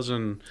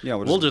 81,000. Yeah,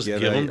 we'll just give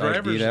them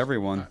drivers. to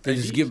everyone. They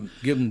just give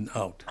them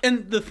out.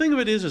 And the thing of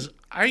it is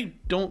I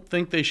don't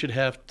think they should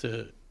have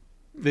to.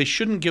 They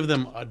shouldn't give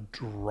them a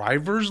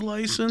driver's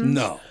license.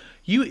 No.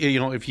 You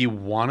know, if you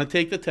want to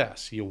take the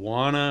test, you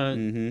want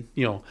to,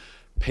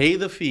 pay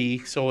the fee,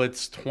 so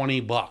it's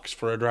 $20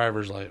 for a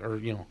driver's license, or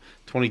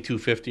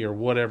 $22.50 or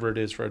whatever it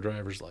is for a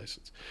driver's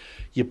license.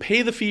 You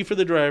pay the fee for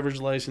the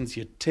driver's license.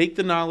 You take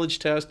the knowledge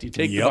test. You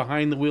take the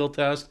behind the wheel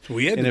test.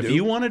 And if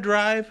you want to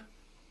drive,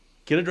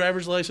 get a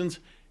driver's license.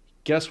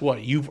 Guess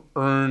what? You've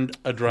earned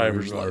a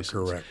driver's license.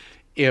 Correct.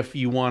 If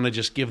you want to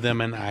just give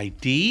them an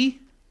ID,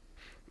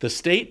 the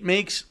state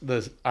makes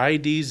the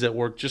IDs that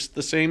work just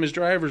the same as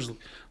drivers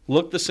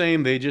look the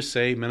same. They just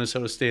say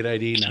Minnesota State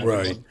ID now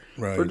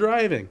for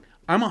driving.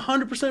 I'm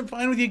 100%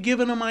 fine with you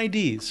giving them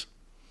IDs.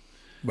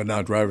 But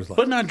not driver's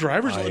license.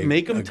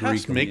 Make them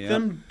test. Make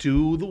them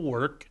do the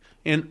work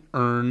and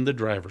earn the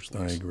driver's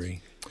license. I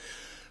agree.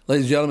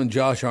 Ladies and gentlemen,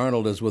 Josh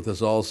Arnold is with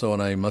us also,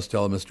 and I must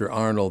tell Mr.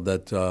 Arnold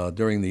that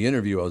during the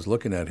interview I was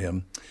looking at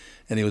him,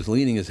 and he was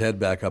leaning his head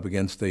back up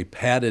against a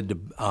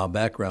padded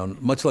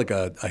background, much like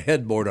a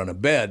headboard on a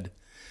bed.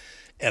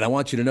 And I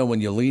want you to know, when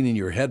you're leaning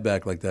your head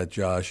back like that,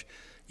 Josh,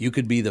 you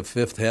could be the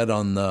fifth head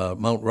on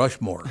Mount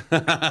Rushmore.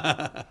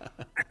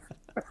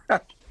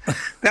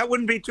 That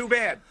wouldn't be too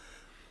bad.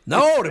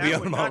 No, to be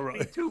on Mount Mount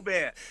Rushmore. Too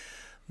bad.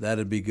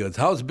 That'd be good.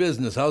 How's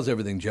business? How's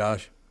everything,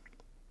 Josh?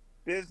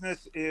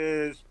 Business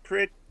is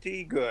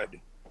pretty good.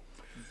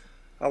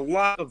 A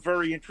lot of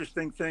very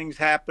interesting things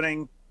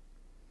happening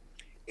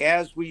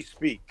as we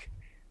speak.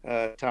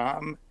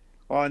 Tom,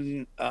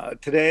 on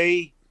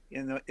today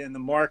in the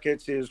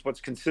markets is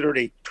what's considered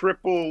a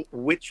triple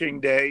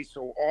witching day.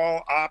 So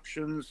all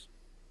options,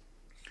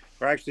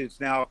 or actually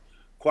it's now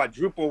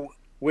quadruple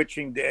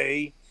witching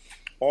day.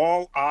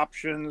 All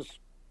options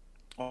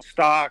on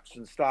stocks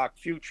and stock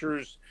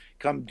futures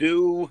come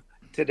due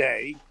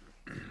today.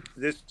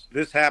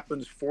 This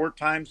happens 4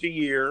 times a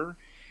year,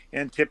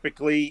 and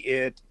typically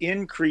it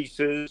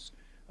increases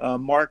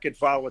market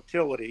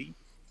volatility.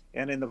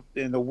 And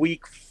in the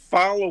week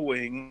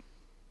following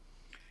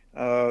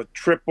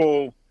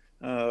triple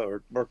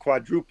or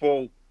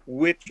quadruple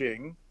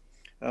witching,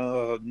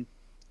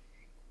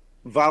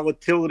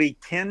 volatility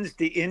tends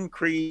to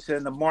increase,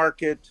 and the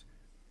market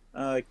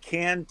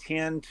can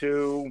tend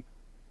to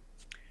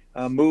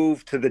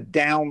move to the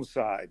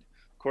downside.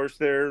 Of course,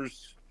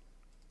 there's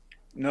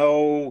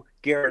no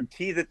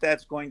guarantee that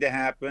that's going to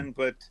happen,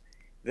 but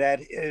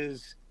that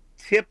is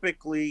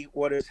typically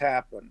what has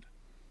happened.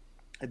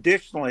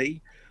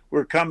 Additionally,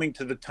 we're coming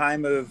to the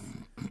time of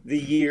the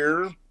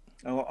year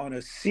on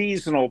a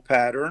seasonal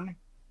pattern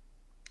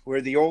where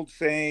the old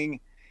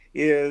saying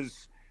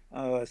is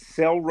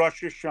sell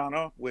Rosh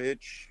Hashanah,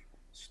 which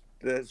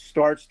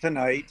starts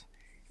tonight,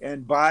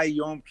 and buy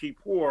Yom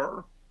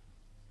Kippur,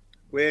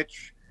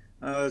 which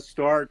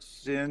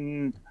starts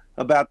in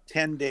about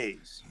 10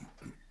 days.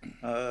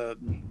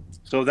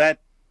 So that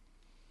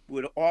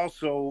would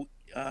also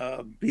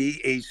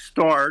be a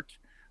start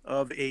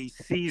of a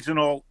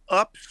seasonal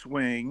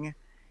upswing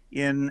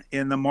in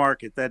the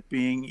market, that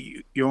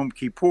being Yom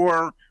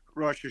Kippur.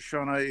 Rosh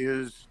Hashanah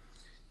is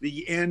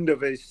the end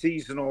of a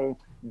seasonal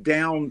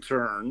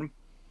downturn.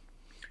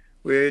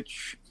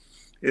 which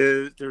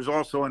is, there's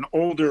also an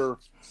older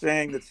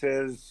saying that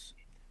says,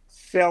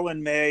 sell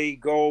in May,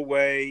 go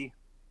away,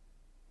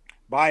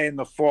 buy in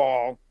the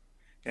fall,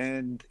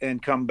 and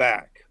come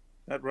back.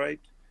 Is that right?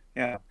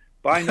 Yeah.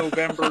 Buy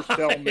November,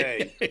 sell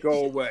May,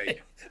 go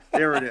away.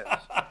 There it is.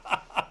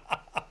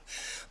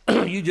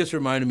 You just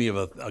reminded me of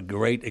a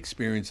great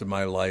experience of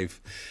my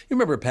life. You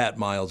remember Pat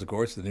Miles, of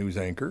course, the news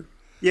anchor.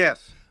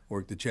 Yes.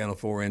 Worked at Channel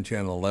 4 and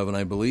Channel 11,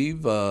 I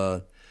believe.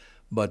 But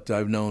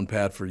I've known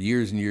Pat for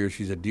years and years.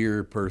 She's a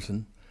dear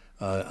person,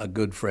 a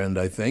good friend,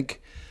 I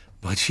think.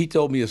 But she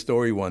told me a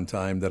story one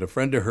time that a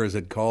friend of hers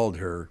had called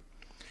her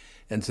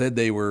and said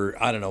they were,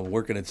 I don't know,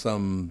 working at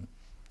some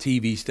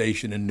TV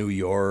station in New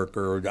York,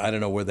 or I don't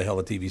know where the hell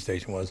the TV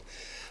station was.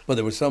 But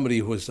there was somebody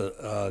who was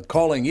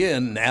calling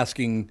in and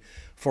asking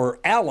for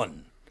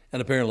Alan.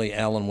 And apparently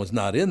Alan was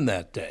not in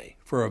that day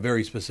for a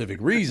very specific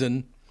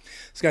reason.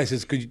 This guy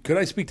says, could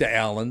I speak to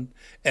Alan?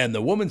 And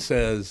the woman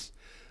says,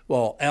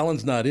 well,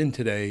 Alan's not in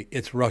today.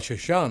 It's Rosh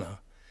Hashanah.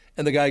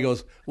 And the guy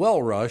goes,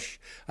 well, Rush,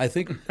 I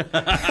think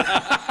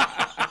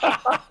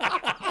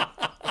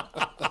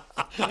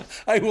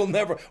I will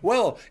never.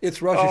 Well,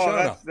 it's Rosh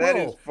Hashanah. That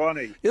is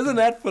funny. Isn't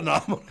that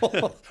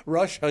phenomenal?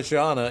 Rosh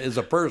Hashanah is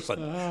a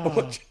person.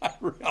 Which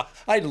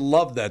I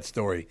love that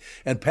story.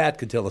 And Pat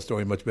could tell the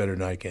story much better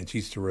than I can.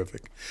 She's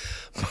terrific.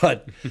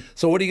 But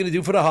so what are you going to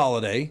do for the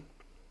holiday?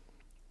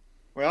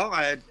 Well,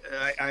 I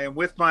am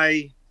with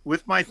my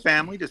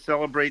family to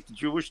celebrate the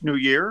Jewish New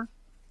Year.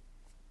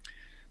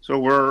 So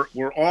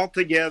we're all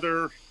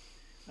together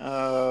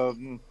at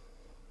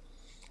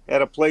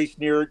a place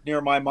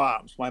near my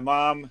mom's. My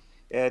mom,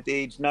 at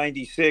age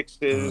 96,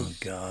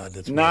 is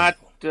not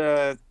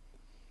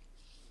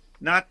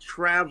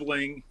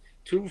traveling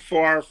too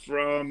far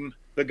from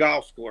the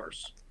golf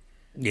course.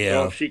 Yeah.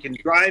 So if she can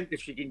drive,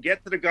 if she can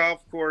get to the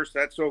golf course,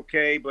 that's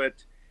okay. But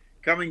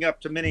coming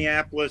up to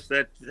Minneapolis,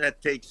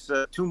 that takes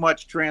too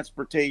much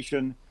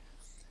transportation.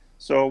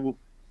 So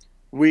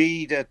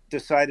we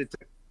decided to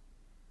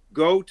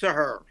go to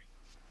her.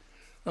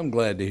 I'm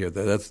glad to hear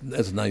that.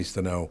 That's nice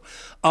to know.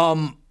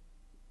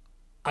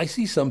 I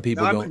see some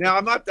people I'm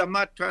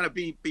not trying to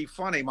be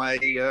funny.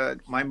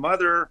 My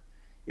mother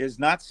is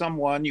not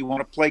someone you want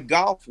to play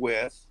golf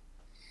with.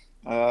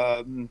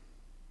 Some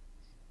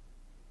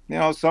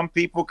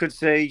people could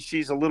say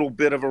she's a little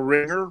bit of a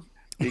ringer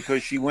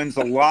because she wins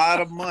a lot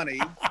of money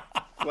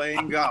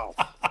playing golf.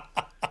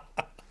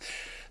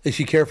 Is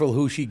she careful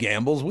who she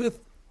gambles with?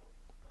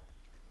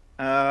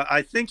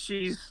 I think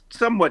she's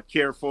somewhat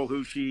careful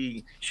who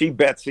she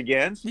bets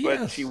against,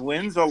 but she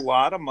wins a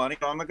lot of money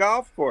on the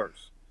golf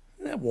course.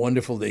 That's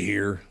wonderful to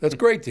hear. That's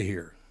great to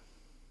hear.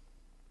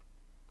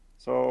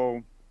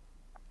 So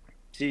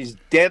she's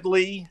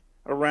deadly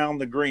around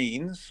the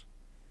greens,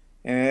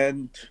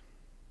 and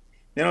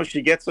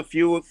she gets a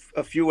few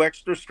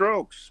extra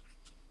strokes.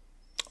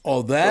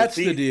 Oh, that's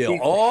the deal.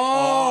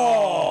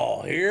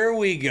 Here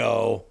we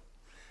go.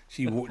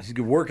 She's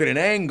working an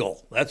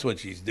angle. That's what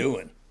she's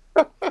doing.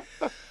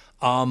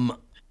 How's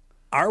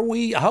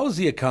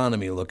the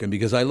economy looking?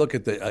 Because I look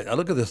at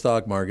the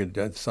stock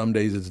market. Some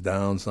days it's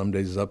down, some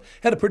days it's up.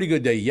 Had a pretty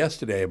good day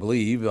yesterday, I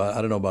believe.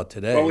 I don't know about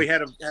today. Well, we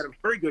had a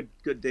very good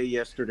day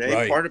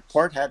yesterday. Right.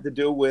 Part had to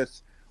do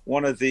with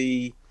one of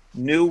the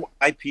new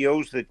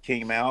IPOs that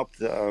came out.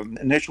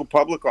 Initial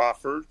public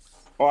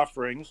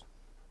offerings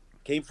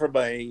came from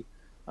a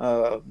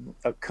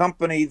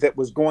company that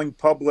was going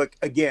public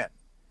again.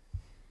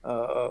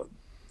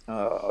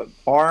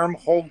 ARM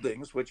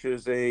Holdings, which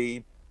is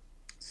a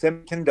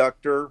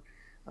semiconductor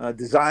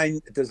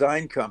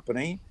design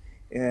company,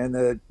 and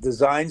the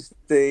designs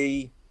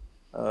they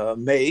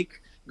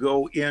make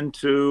go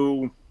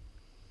into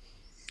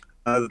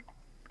the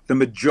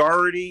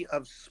majority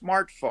of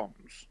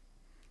smartphones.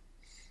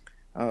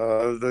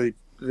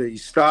 The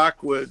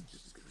stock with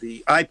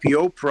the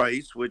IPO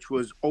price, which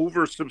was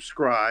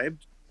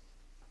oversubscribed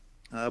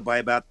by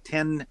about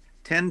 10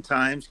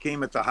 times,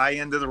 came at the high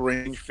end of the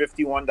range,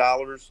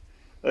 $51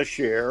 a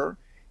share.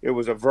 It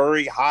was a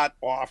very hot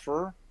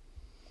offer.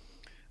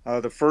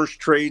 The first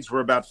trades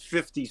were about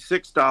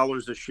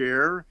 $56 a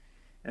share,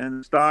 and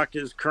the stock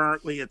is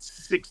currently at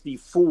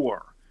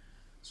 $64.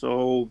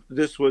 So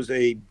this was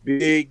a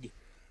big,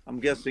 I'm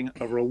guessing,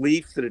 a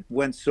relief that it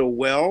went so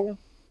well.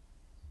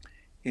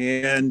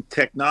 And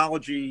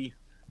technology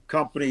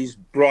companies,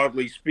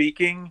 broadly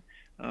speaking,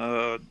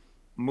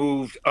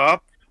 moved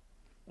up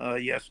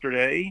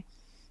yesterday,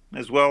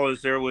 as well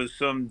as there was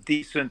some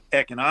decent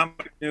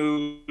economic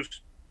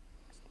news.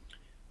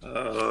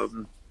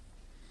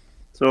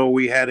 So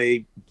we had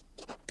a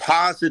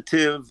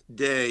positive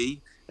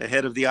day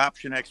ahead of the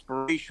option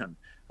expiration.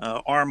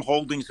 ARM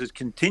Holdings has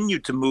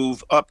continued to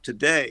move up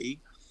today.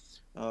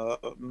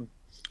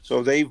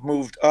 So they've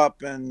moved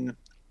up, and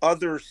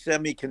other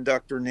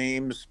semiconductor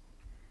names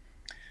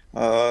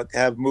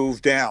have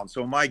moved down.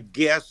 So my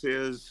guess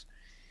is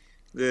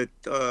that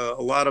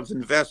a lot of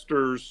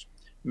investors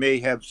may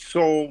have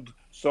sold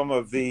some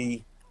of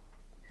the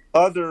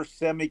other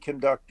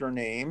semiconductor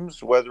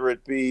names, whether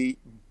it be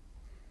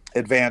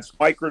Advanced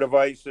Micro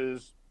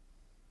Devices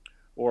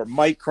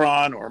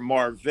Micron or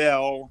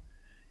Marvell,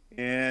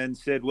 and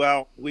said,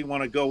 well, we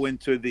want to go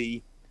into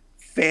the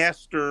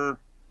faster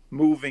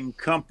moving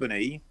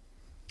company,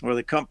 or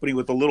the company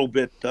with a little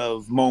bit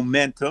of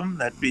momentum,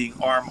 that being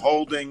ARM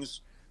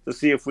Holdings, to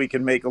see if we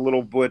can make a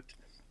little bit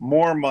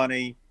more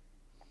money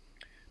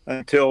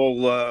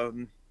until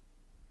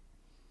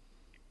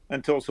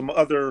some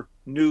other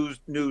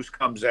news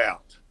comes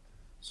out.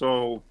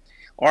 So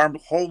ARM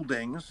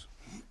Holdings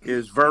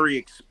is very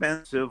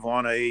expensive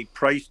on a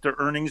price to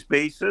earnings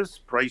basis,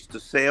 price to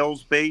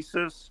sales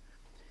basis,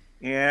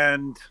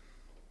 and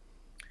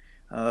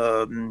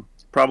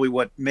probably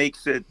what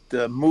makes it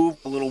move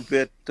a little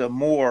bit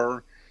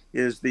more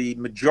is the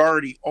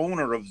majority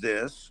owner of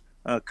this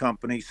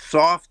company,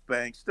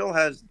 SoftBank, still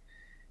has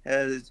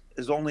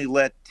only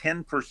let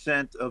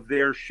 10% of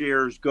their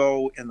shares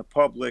go in the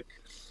public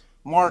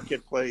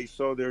marketplace.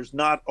 So there's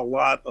not a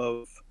lot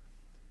of,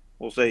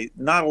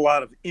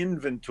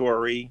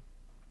 inventory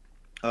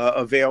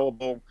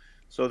available.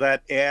 So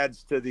that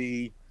adds to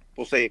the,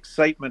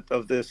 excitement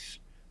of this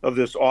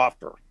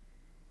offer.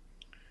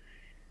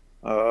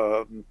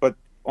 But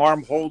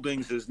ARM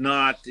Holdings is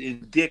not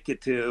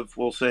indicative,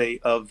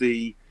 of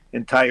the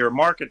entire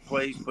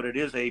marketplace, but it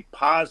is a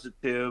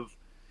positive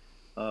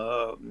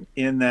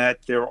in that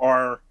there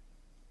are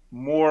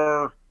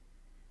more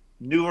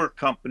newer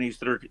companies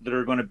that are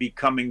going to be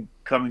coming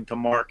to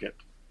market.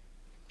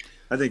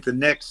 I think the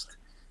next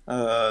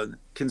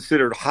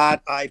considered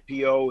hot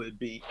IPO would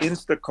be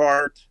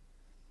Instacart,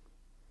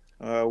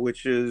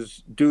 which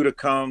is due to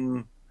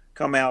come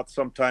out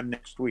sometime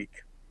next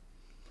week.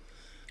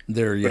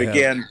 There you but have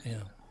again, it.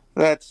 Yeah.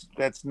 that's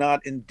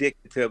not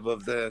indicative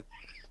of the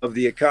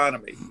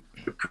economy.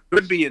 It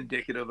could be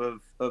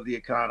indicative of the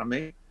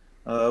economy.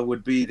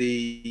 Would be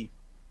the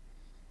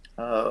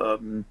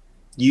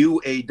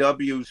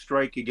UAW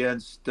strike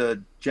against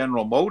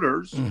General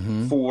Motors,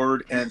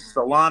 Ford, and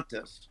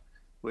Stellantis,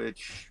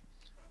 which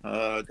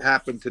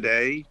happened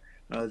today.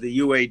 The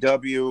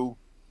UAW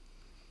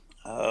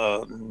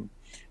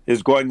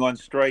is going on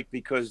strike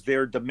because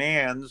their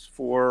demands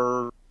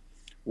for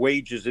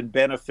wages and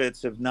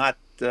benefits have not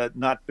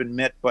been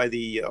met by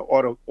the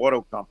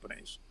auto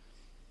companies.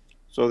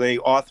 So they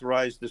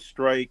authorized the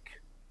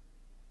strike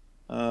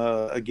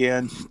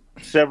against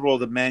several of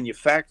the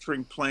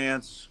manufacturing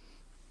plants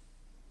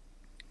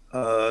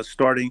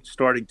starting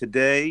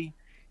today,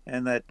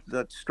 and that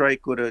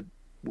strike would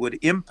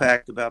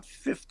impact about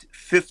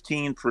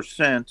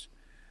 15%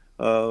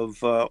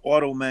 of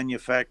auto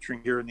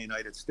manufacturing here in the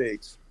United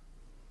States.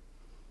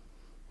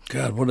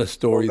 God, what a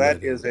story! So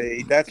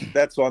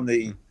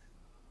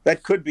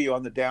that could be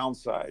on the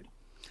downside.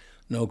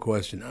 No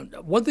question.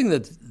 One thing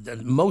that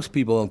most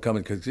people don't come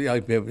in, because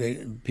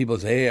people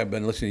say, hey, I've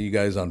been listening to you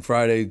guys on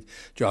Friday.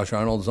 Josh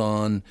Arnold's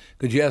on.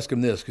 Could you ask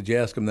him this? Could you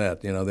ask him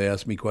that? They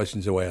ask me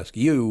questions, they'll ask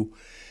you.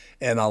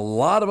 And a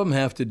lot of them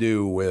have to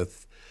do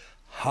with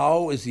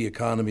how is the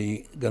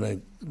economy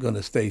going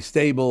to stay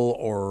stable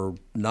or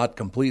not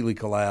completely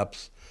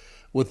collapse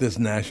with this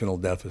national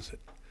deficit.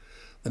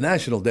 The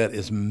national debt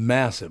is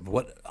massive.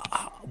 What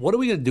are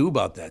we going to do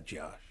about that,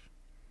 Josh?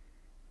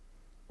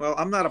 Well,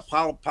 I'm not a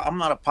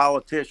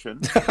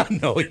politician.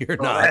 No, you're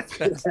not.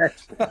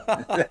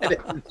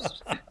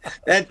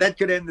 That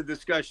could end the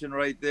discussion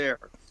right there.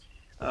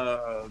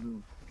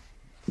 The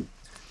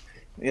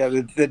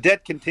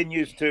debt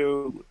continues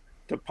to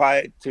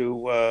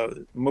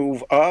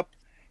move up.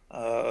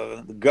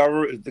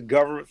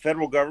 The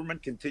federal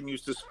government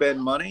continues to spend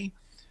money,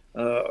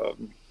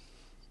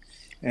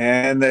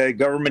 and the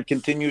government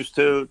continues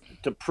to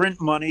print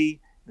money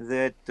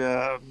that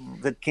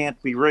can't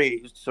be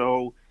raised.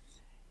 So,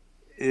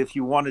 if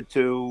you wanted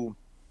to,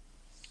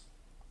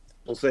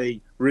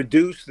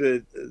 reduce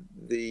the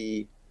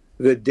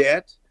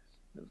debt,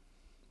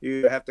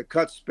 you have to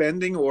cut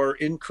spending or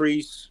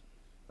increase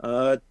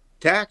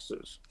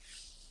taxes.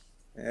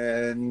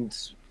 And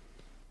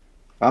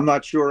I'm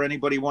not sure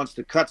anybody wants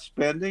to cut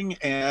spending,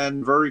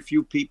 and very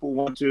few people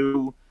want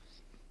to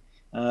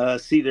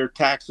see their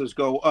taxes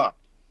go up.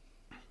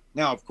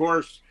 Now, of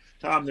course,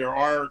 Tom, there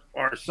are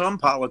some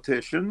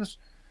politicians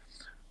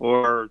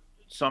or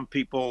some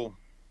people.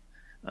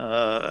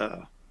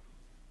 I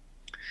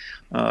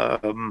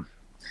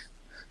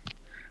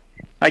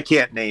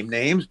can't name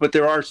names, but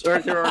there are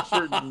certain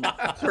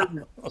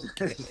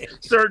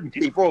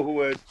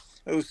people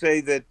who say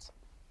that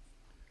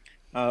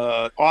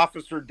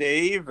Officer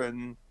Dave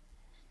and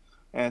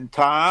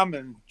Tom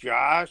and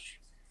Josh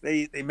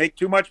they make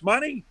too much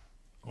money.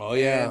 Oh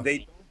yeah, and they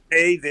don't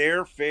pay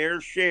their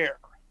fair share.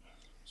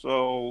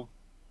 So,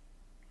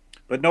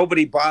 but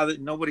nobody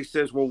bothered. Nobody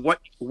says, well,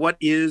 what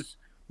is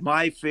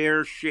my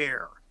fair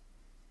share?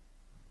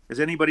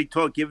 Has anybody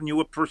given you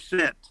a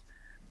percent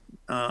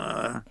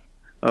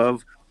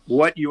of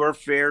what your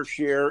fair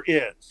share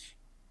is?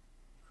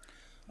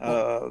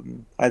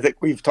 I think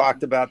we've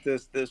talked about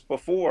this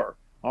before.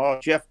 Oh,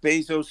 Jeff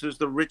Bezos is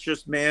the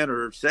richest man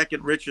or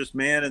second richest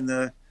man in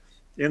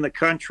the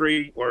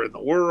country or in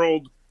the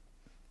world.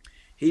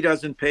 He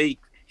doesn't pay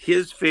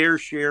his fair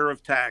share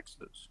of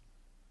taxes.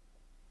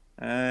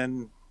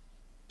 and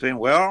saying,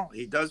 well,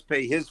 he does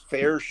pay his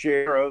fair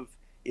share of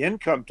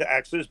income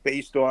taxes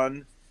based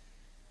on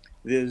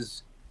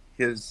his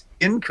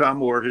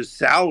income or his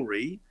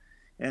salary,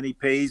 and he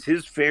pays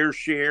his fair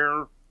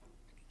share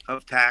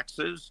of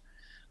taxes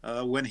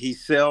when he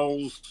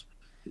sells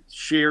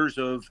shares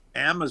of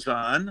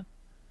Amazon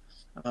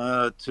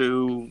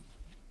to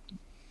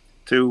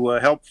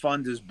help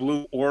fund his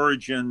Blue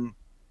Origin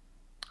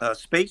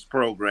space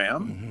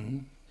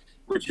program,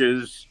 which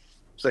is,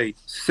 say,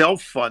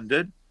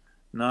 self-funded,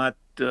 not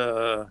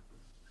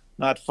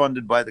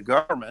funded by the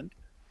government.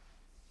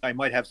 I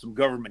might have some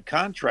government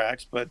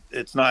contracts, but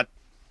it's not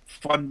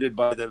funded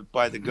by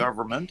the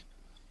government.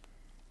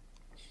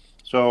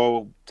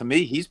 So to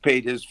me, he's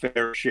paid his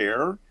fair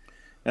share,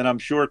 and I'm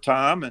sure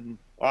Tom and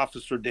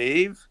Officer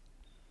Dave,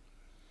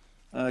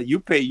 you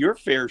pay your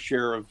fair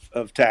share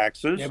of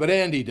taxes. Yeah, but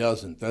Andy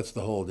doesn't. That's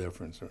the whole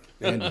difference.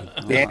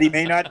 Andy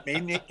may not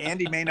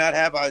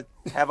have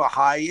a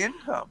high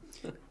income.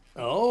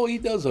 Oh, he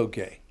does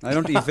okay. I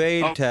don't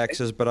evade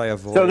taxes, but I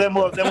avoid. So then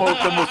we'll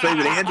say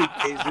that Andy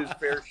pays his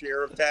fair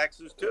share of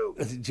taxes too.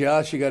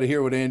 Josh, you got to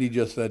hear what Andy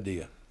just said to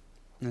you.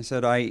 I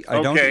said I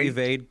don't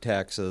evade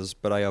taxes,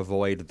 but I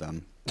avoid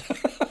them.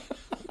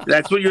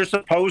 That's what you're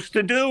supposed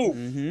to do.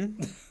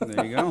 Mm-hmm.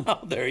 There you go.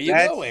 There you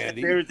go,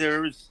 Andy.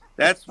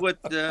 That's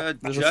what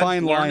there's a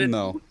fine line,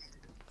 though.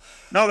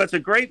 No, that's a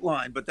great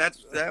line, but that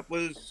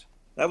was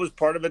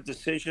part of a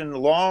decision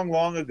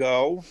long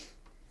ago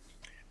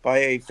by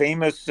a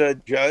famous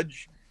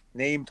judge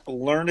named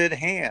Learned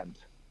Hand.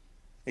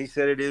 He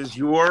said it is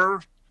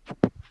your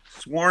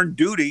sworn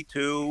duty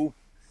to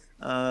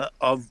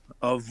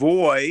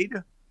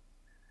avoid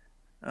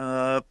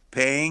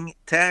paying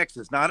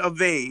taxes, not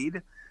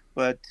evade,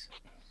 but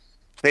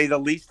pay the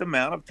least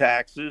amount of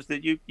taxes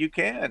that you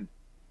can.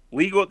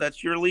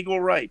 That's your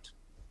legal right.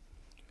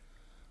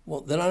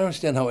 Well, then I don't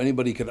understand how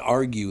anybody could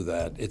argue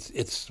that.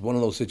 It's one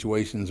of those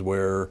situations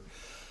where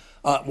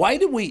why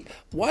did we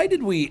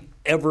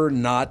ever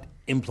not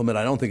implement?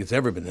 I don't think it's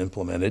ever been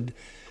implemented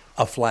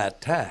a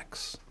flat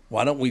tax.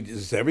 Why don't we?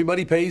 Just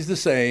everybody pays the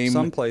same.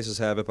 Some places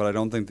have it, but I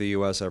don't think the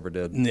U.S. ever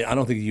did. I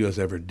don't think the U.S.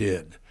 ever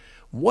did.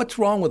 What's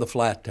wrong with a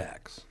flat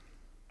tax?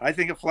 I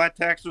think a flat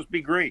tax would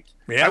be great.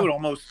 Yeah. I could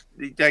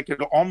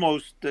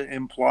almost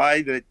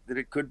imply that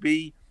it could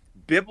be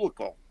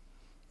biblical.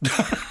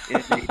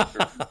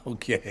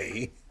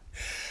 Okay.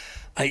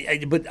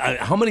 But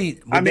how many?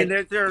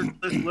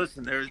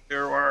 Listen.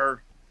 There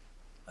are.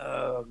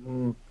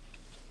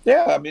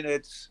 Yeah, I mean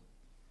it's.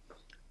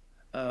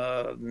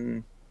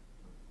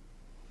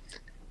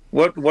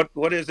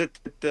 What is it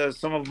that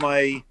some of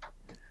my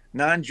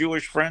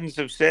non-Jewish friends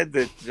have said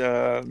that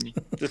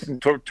just in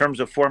terms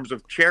of forms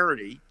of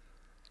charity,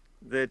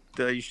 that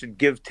you should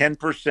give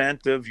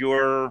 10% of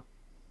your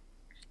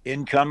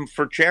income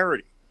for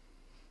charity.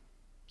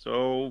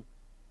 So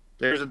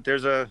there's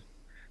a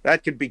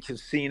that could be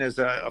seen as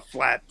a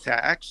flat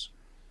tax.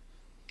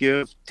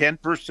 Give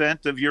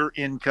 10% of your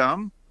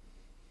income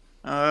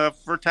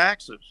for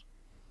taxes.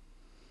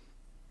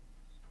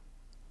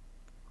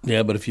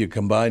 Yeah, but if you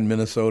combine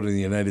Minnesota and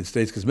the United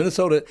States, because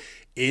Minnesota,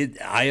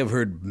 I have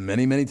heard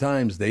many, many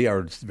times they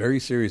are very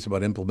serious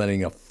about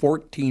implementing a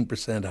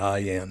 14%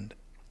 high end.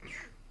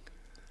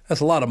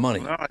 That's a lot of money.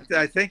 Well,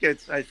 I think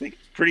it's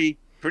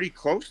pretty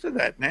close to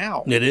that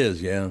now. It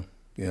is, yeah,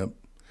 yep.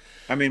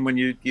 I mean, when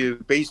you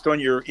based on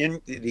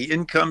the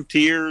income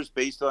tiers,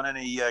 based on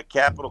any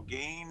capital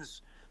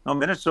gains, no,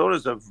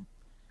 Minnesota's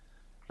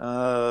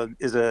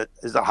is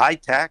a high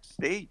tax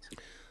state.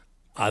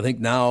 I think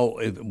now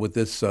with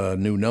this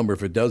new number,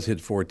 if it does hit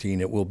 14,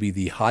 it will be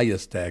the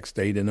highest tax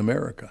state in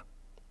America.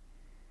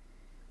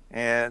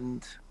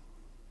 And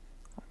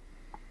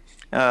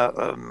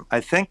I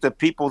think the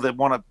people that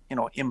want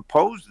to,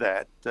 impose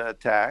that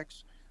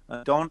tax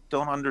don't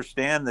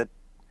understand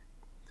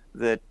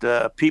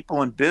that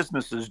people and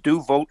businesses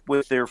do vote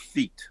with their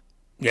feet.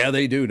 Yeah,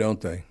 they do,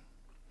 don't they?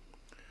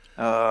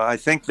 I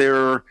think there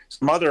are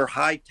some other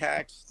high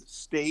tax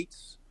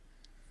states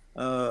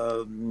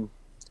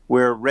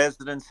where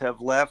residents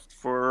have left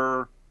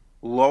for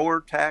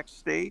lower tax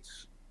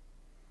states.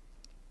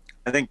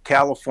 I think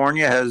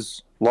California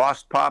has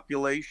lost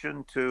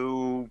population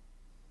to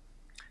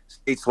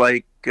states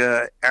like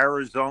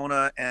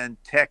Arizona and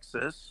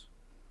Texas.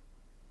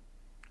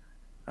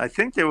 I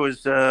think there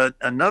was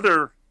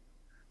another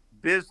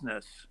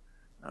business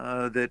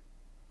that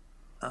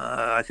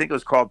I think it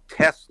was called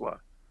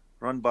Tesla,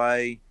 run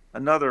by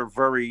another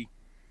very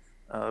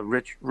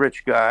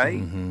rich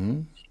guy.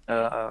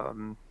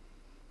 Mm-hmm.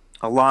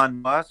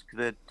 Elon Musk,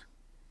 that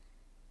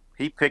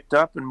he picked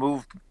up and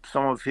moved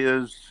some of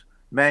his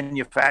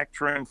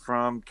manufacturing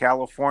from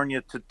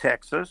California to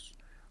Texas,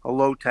 a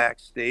low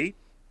tax state.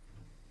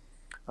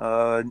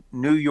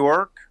 New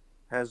York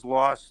has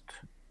lost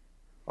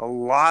a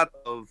lot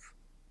of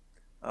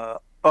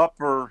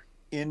upper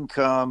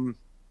income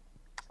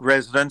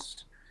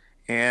residents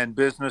and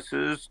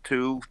businesses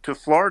to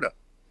Florida.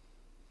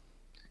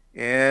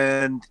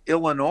 And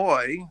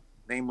Illinois,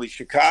 namely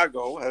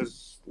Chicago,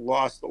 has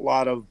lost a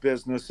lot of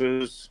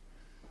businesses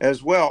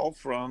as well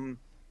from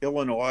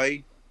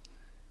Illinois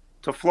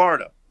to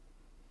Florida.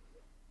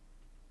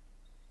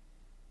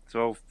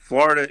 So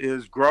Florida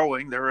is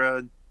growing. They're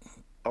a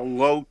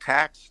low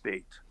tax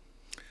state.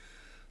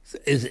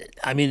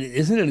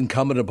 Isn't it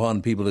incumbent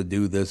upon people to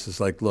do this?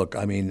 It's like, look,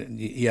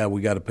 yeah,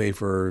 we got to pay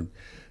for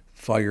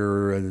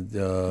fire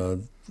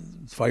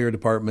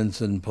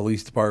departments and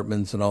police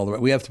departments and all the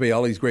rest. We have to pay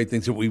all these great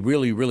things that we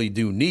really, really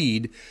do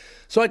need.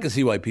 So I can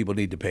see why people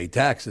need to pay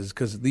taxes,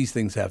 because these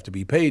things have to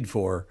be paid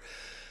for.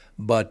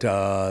 But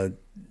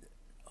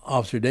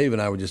Officer Dave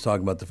and I were just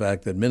talking about the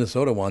fact that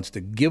Minnesota wants to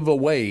give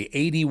away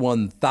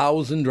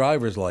 81,000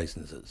 driver's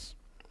licenses.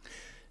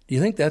 Do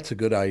you think that's a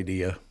good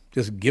idea?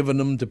 Just giving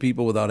them to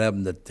people without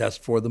having to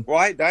test for them? Well,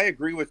 I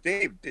agree with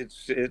Dave.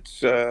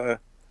 It's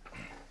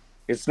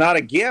not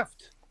a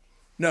gift.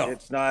 No,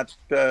 it's not.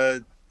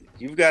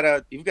 You've got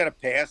to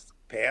pass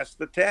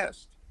the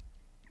test.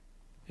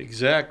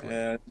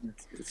 Exactly.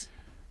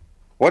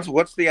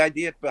 What's the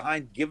idea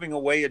behind giving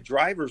away a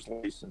driver's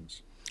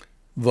license?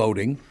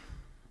 Voting.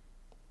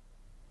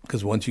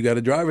 Because once you got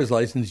a driver's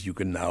license, you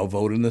can now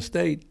vote in the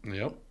state.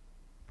 Yep.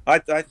 I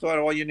thought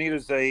all you need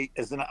is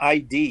an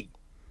ID.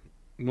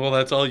 Well,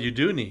 that's all you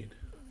do need.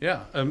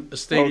 Yeah, a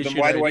state issued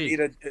then why do ID.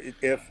 I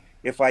need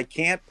if I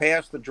can't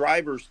pass the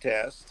driver's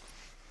test?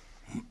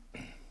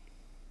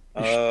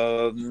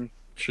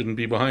 Shouldn't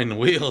be behind the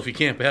wheel if you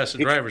can't pass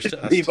the driver's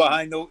test. Be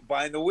behind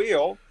the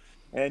wheel,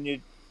 and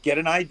you get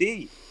an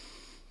ID.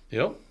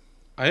 Yep,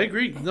 I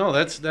agree. No,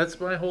 that's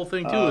my whole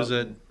thing too. Is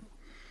that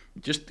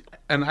just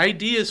an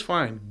ID is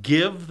fine.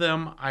 Give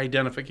them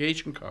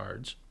identification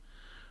cards,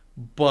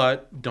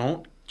 but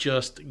don't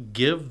just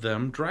give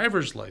them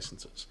driver's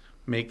licenses.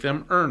 Make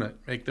them earn it.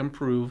 Make them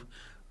prove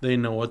they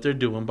know what they're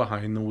doing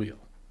behind the wheel.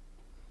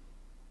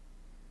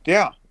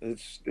 Yeah,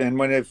 it's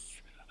the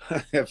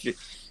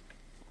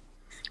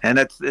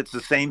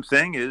same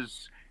thing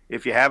as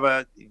if you have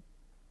a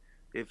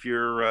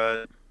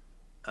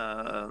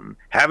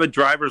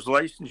driver's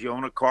license, you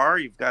own a car,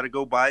 you've got to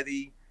go buy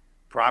the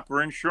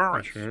proper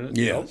insurance.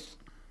 Yes.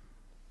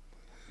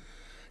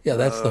 Yeah,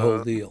 that's the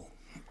whole deal.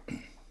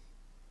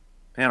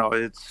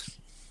 It's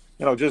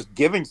just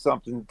giving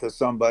something to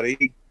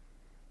somebody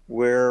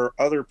where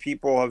other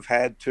people have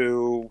had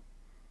to,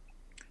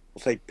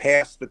 we'll say,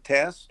 pass the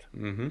test.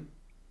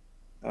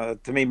 Mm-hmm.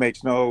 To me,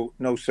 makes no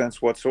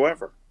sense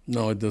whatsoever.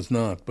 No, it does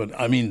not. But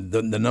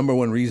the number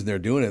one reason they're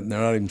doing it, and they're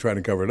not even trying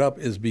to cover it up,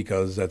 is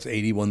because that's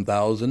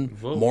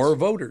 81,000 more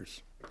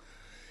voters.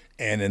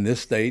 And in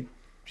this state,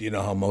 you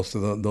know how most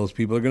of those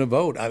people are going to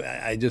vote.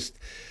 I just,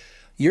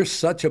 you're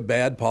such a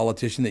bad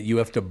politician that you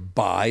have to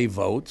buy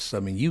votes.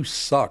 I mean, you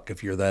suck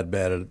if you're that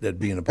bad at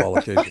being a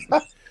politician.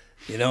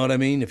 You know what I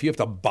mean? If you have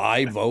to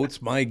buy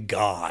votes, my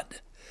God.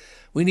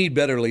 We need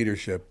better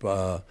leadership.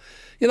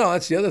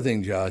 That's the other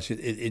thing, Josh.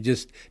 It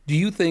just, do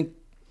you think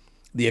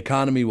the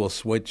economy will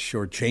switch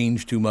or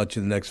change too much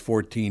in the next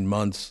 14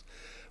 months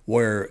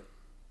where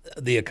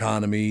the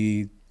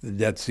economy, the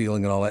debt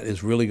ceiling and all that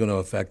is really going to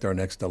affect our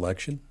next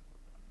election?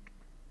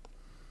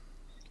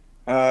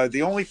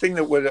 The only thing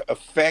that would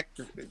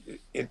affect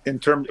in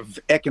terms of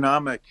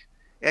economic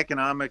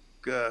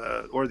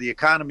or the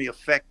economy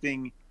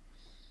affecting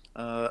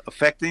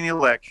the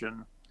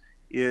election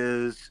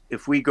is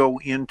if we go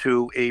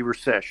into a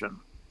recession.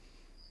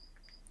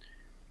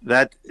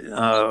 That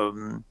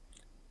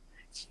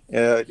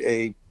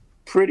a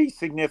pretty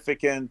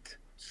significant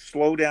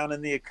slowdown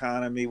in the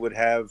economy would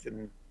have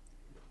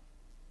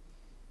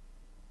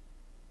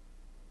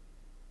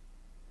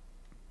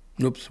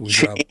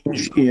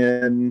change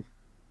in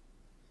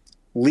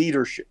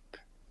leadership.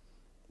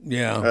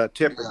 Yeah.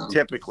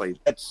 Typically,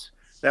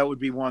 that would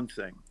be one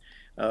thing.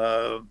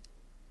 I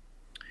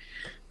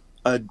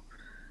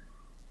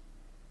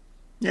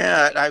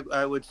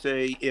would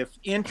say if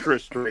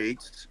interest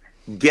rates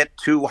get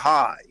too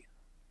high,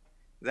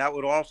 that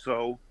would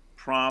also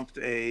prompt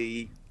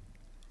a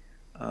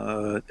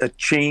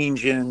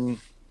change in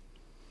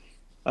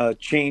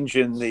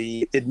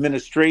the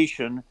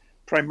administration,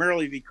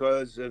 primarily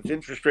because if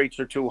interest rates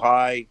are too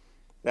high,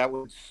 that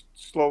would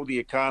slow the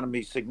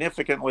economy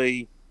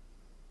significantly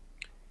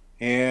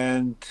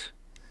and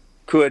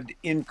could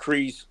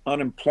increase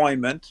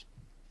unemployment,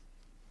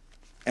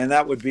 and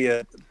that would be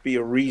a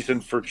reason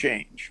for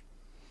change.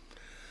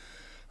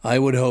 I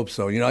would hope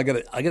so. I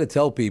got to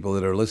tell people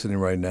that are listening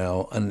right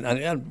now, and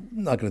I'm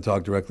not going to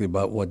talk directly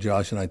about what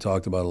Josh and I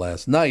talked about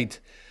last night,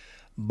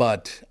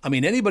 but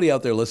anybody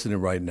out there listening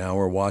right now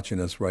or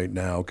watching us right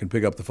now can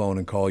pick up the phone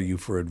and call you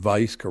for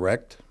advice,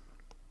 correct?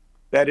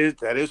 That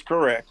is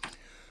correct.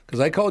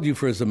 Because I called you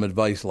for some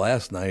advice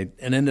last night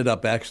and ended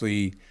up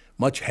actually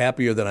much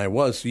happier than I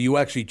was. So you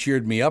actually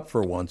cheered me up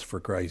for once, for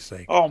Christ's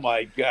sake. Oh,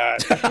 my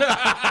God.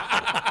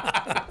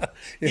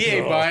 He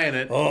ain't buying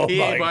it.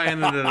 He ain't buying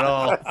it at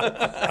all.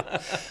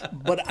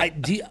 But I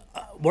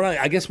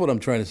guess what I'm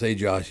trying to say,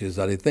 Josh, is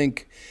that I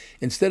think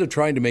instead of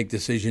trying to make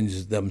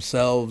decisions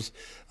themselves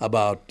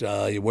about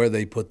where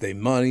they put their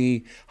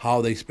money,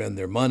 how they spend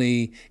their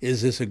money,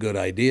 is this a good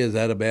idea? Is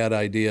that a bad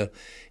idea?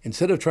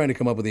 Instead of trying to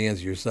come up with the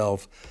answer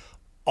yourself,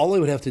 all they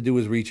would have to do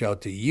is reach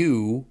out to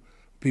you,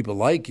 people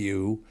like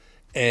you,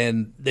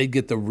 and they'd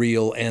get the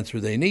real answer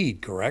they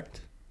need,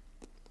 correct?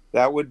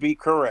 That would be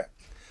correct.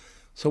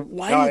 So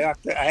why? No,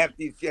 I have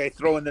to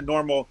throw in the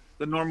normal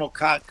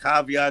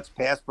caveats.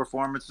 Past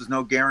performance is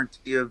no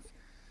guarantee of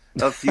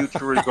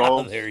future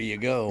results. There you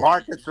go.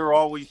 Markets are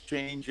always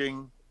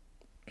changing.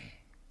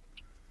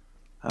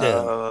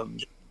 Yeah.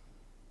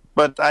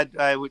 But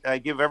I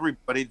give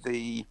everybody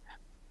the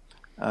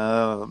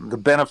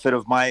benefit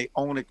of my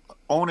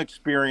own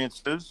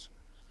experiences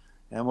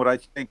and what I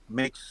think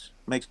makes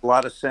a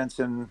lot of sense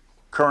in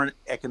current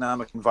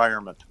economic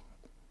environment.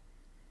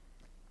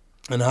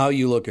 And how are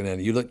you looking at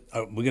it? We're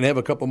going to have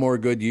a couple more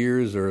good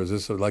years, or is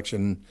this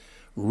election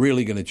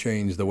really going to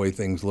change the way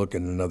things look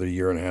in another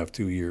year and a half,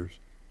 2 years?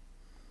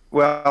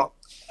 Well,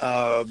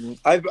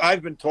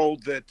 I've been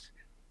told that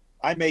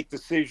I make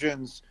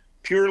decisions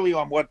purely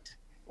on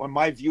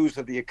my views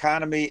of the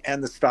economy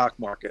and the stock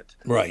market.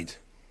 Right.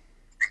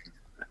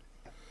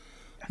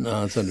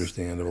 No, it's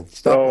understandable.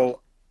 So,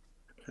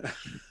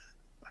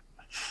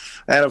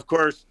 and of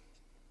course,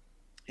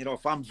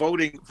 if I'm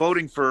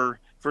voting for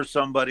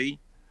somebody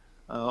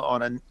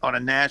on a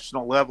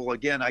national level,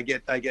 again, I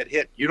get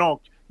hit. You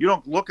don't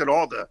look at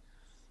all the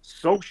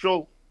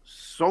social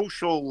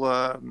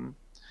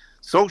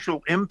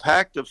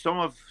impact of some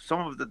of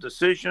the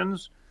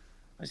decisions.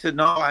 I said,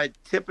 no, I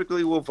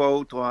typically will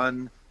vote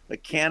on the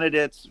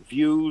candidate's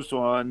views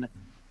on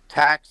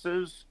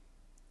taxes,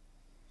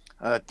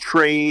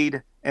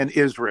 trade, and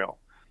Israel.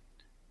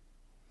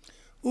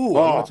 Ooh,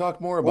 I want to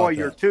talk more about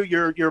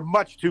that. You're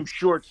much too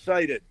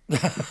short-sighted.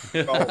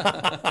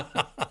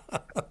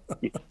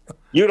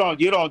 You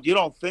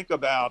don't think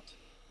about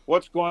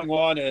what's going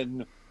on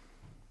in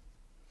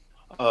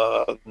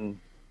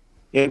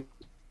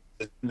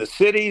the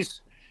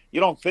cities. You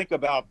don't think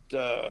about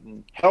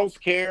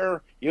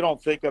healthcare. You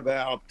don't think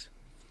about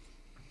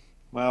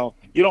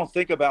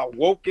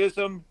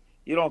wokeism.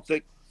 You don't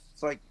think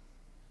it's like,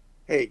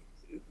 hey,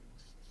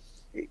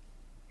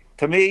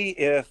 to me,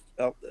 if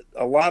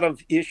a lot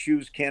of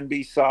issues can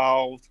be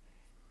solved,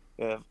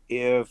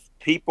 if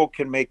people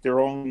can make their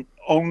own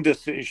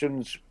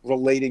decisions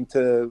relating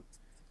to,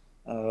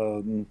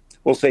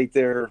 we'll say,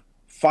 their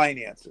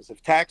finances.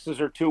 If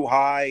taxes are too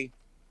high,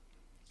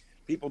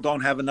 people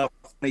don't have enough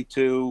money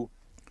to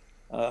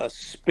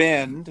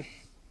spend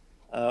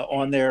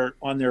on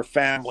their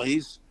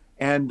families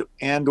and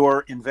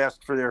or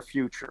invest for their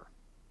future.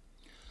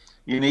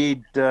 You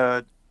need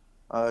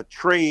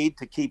trade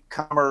to keep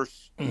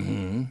commerce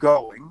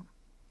going.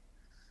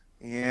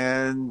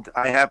 And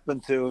I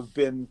happen to have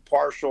been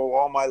partial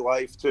all my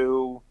life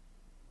to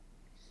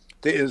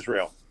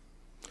Israel.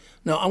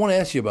 Now, I want to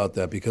ask you about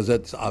that because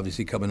that's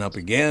obviously coming up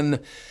again.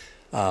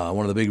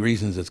 One of the big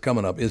reasons it's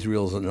coming up,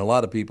 Israel's in a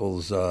lot of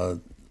people's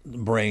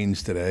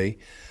brains today.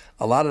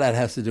 A lot of that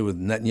has to do with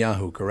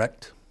Netanyahu,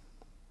 correct?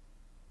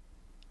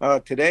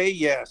 Today,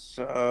 yes.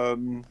 There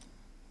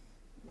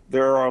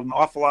are an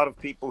awful lot of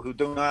people who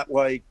do not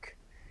like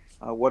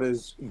what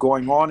is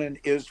going on in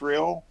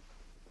Israel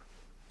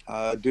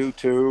due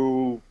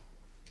to,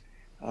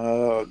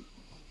 I'll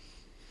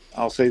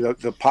say,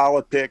 the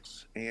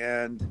politics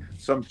and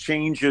some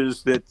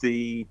changes that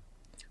the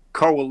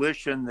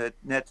coalition that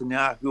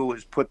Netanyahu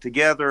has put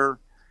together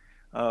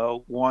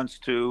wants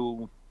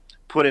to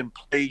put in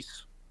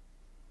place.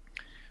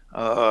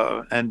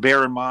 And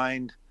bear in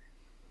mind,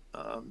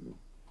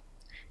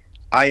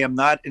 I am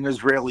not an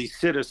Israeli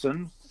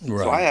citizen,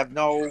 right. So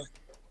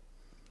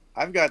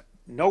I've got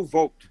no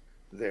vote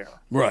there.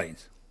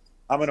 Right.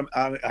 I am an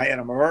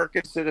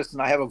American citizen.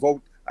 I have a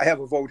vote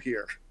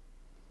here.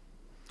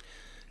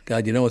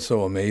 God, what's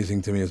so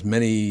amazing to me is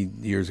many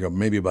years ago,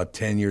 maybe about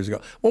 10 years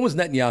ago. When was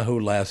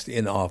Netanyahu last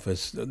in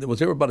office? Was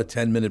there about a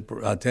 10-year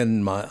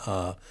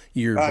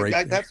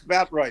break? That's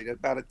about right.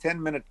 About a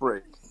 10-minute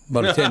break.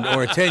 About a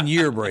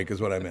 10-year break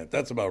is what I meant.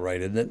 That's about right,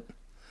 isn't it?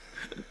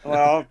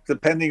 Well,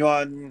 depending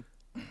on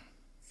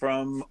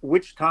from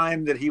which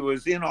time that he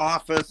was in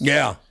office.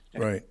 Yeah,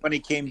 right. When he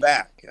came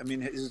back. I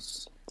mean,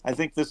 I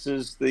think this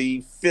is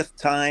the 5th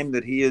time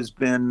that he has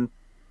been.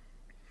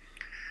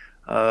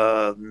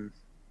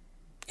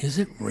 Is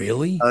it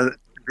really?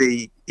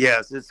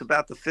 Yes, it's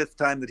about the 5th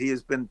time that he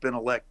has been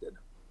elected.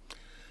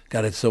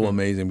 God, it's so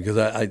amazing because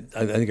I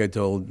think I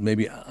told,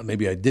 maybe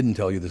I didn't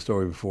tell you the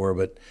story before,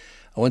 but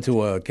I went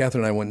to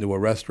Catherine and I went to a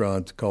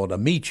restaurant called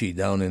Amici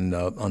down in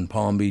on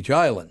Palm Beach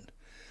Island.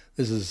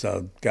 This is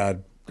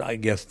I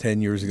guess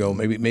 10 years ago,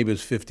 maybe it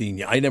was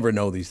 15. I never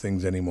know these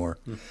things anymore,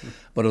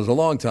 but it was a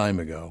long time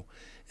ago.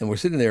 And we're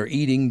sitting there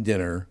eating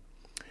dinner,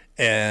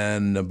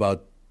 and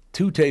about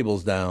 2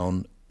 tables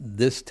down,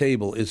 this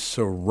table is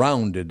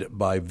surrounded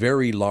by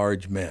very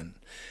large men,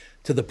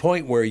 to the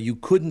point where you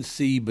couldn't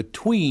see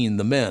between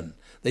the men.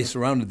 They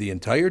surrounded the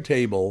entire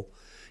table.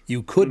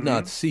 You could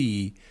not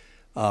see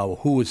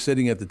who was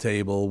sitting at the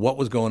table, what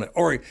was going on,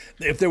 or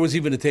if there was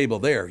even a table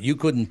there. You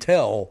couldn't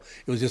tell.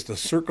 It was just a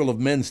circle of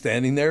men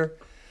standing there.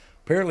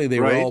 Apparently they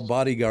were all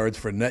bodyguards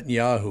for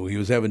Netanyahu. He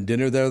was having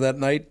dinner there that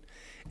night,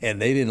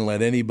 and they didn't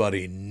let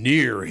anybody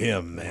near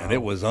him, man.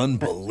 It was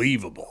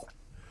unbelievable.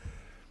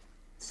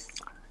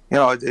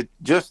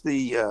 Just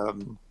the,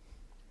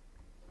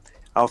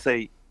 I'll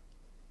say,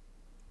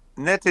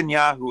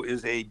 Netanyahu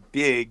is a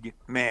big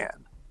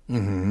man.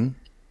 Mm-hmm.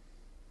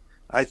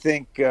 I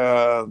think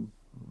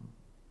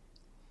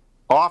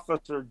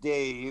Officer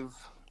Dave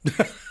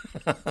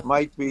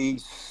might be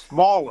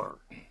smaller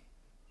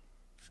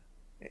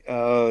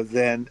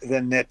than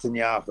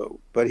Netanyahu,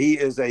 but he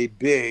is a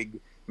big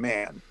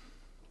man.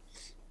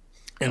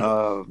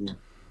 And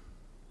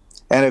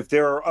if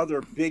there are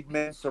other big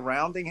men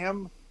surrounding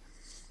him,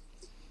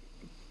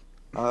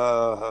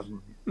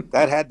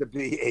 that had to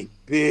be a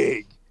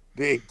big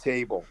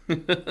table.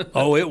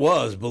 Oh, it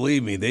was.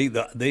 Believe me,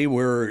 they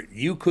were.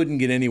 You couldn't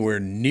get anywhere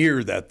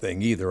near that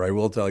thing either. I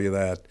will tell you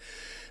that.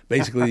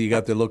 Basically, you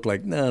got to look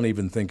like, don't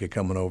even think of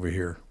coming over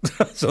here.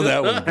 So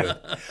that was good.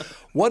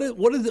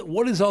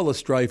 What is all the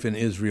strife in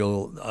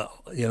Israel?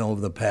 Over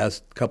the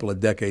past couple of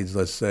decades,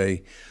 let's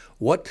say,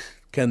 what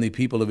can the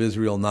people of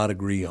Israel not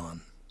agree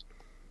on?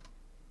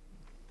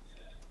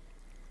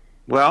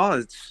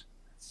 Well,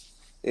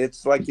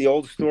 it's like the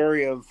old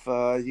story of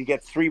you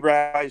get three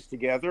rabbis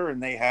together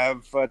and they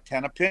have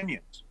 10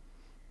 opinions.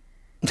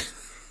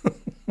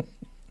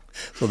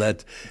 So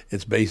that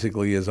it's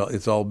basically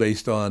it's all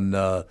based on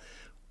kind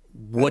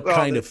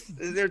of.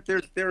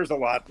 There's a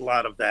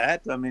lot of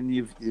that. I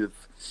mean,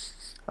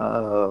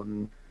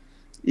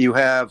 you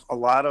have a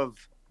lot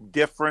of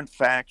different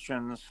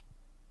factions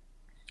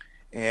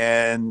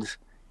and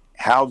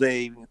how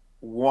they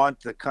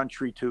want the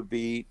country to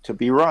be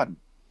run.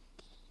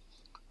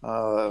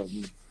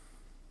 And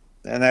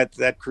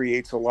that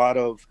creates a lot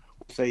of,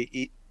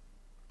 say,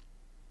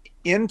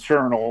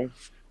 internal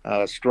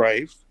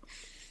strife,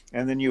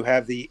 and then you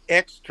have the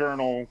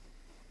external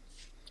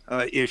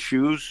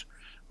issues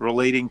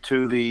relating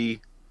to the,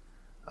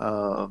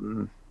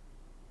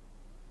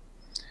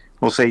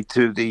 we'll say,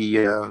 to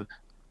the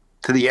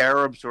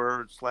Arabs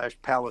or /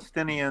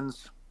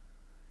 Palestinians.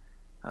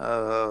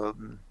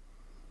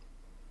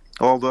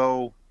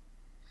 Although.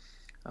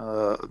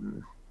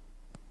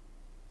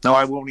 No,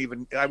 I won't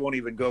even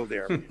go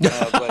there.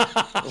 But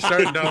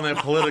starting down that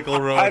political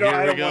road.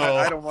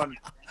 I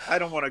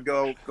don't want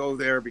to go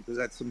there because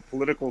that's some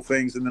political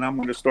things, and then I'm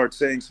going to start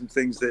saying some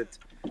things that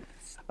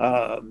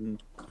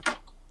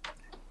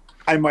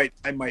I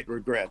might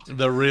regret.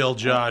 The real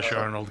Josh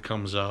Arnold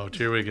comes out.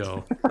 Here we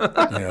go.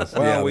 Yes.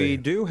 Well, we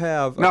do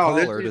have a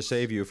caller to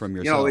save you from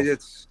yourself.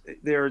 It's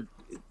there.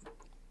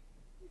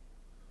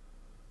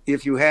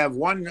 If you have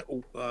one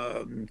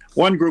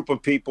group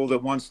of people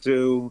that wants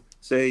to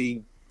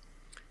say.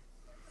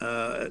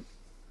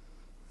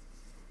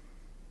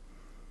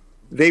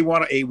 They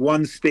want a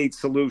one-state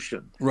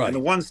solution, right? And the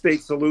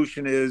one-state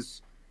solution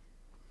is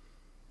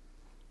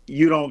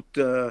you don't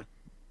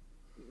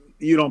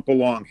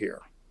belong here.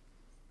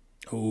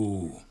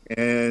 Ooh.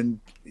 And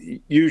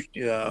we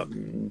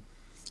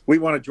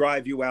want to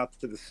drive you out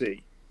to the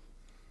sea,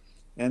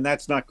 and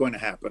that's not going to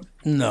happen.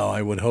 No,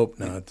 I would hope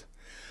not.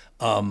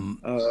 And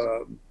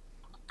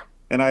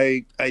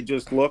I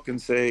just look and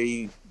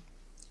say,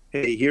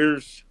 hey,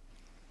 here's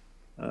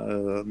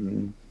a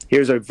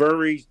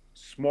very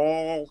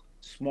small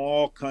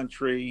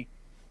country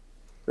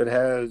that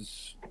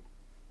has.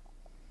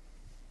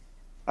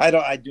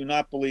 I do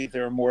not believe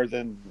there are more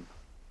than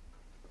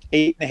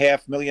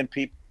 8.5 million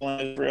people in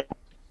Israel.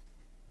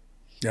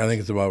 Yeah, I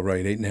think it's about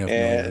right. 8.5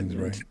 million is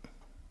right.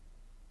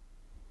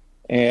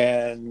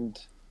 And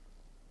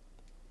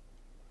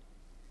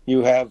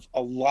you have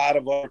a lot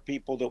of other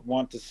people that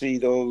want to see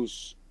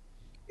those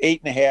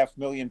 8.5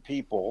 million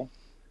people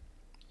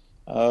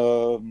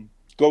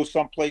go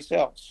someplace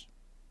else.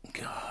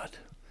 God.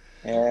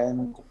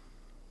 And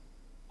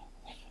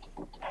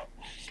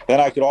then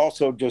I could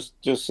also just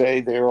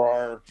say there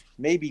are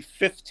maybe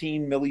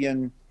 15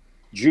 million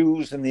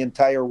Jews in the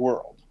entire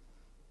world.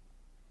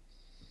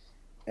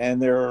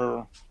 And there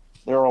are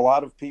a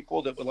lot of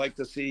people that would like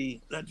to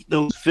see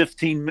those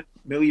 15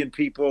 million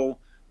people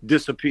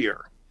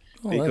disappear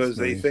because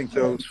they think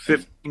those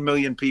 15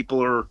 million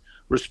people are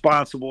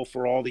responsible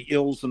for all the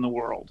ills in the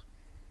world.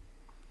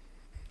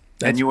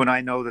 And you and I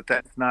know that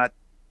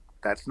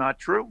that's not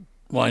true.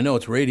 Well, I know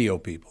it's radio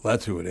people.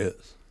 That's who it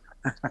is.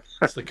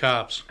 It's the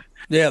cops.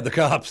 Yeah, the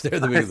cops. They're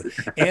the big.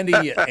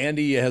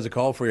 Andy has a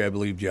call for you, I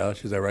believe,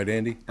 Josh. Is that right,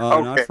 Andy?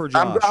 Okay. Not for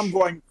Josh. I'm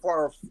going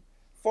far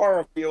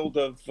afield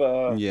of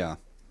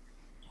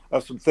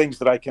of some things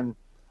that I can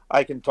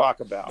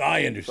talk about.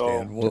 I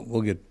understand. So,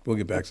 we'll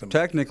get back some.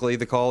 Technically,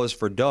 the call is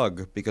for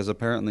Doug because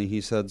apparently he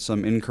said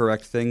some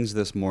incorrect things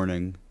this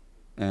morning.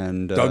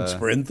 And Doug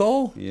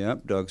Sprinthal?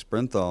 Yep, Doug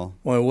Sprinthal.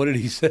 Why? What did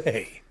he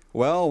say?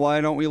 Well,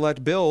 why don't we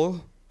let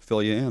Bill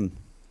fill you in?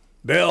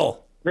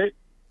 Bill.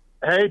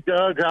 Hey,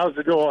 Doug, how's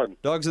it going?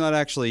 Doug's not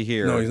actually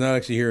here. No, he's not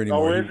actually here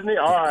anymore. Oh, isn't he?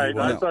 All right,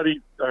 I thought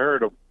I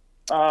heard him.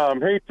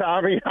 Hey,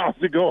 Tommy, how's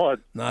it going?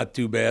 Not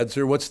too bad,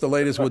 sir. What's the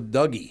latest with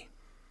Dougie?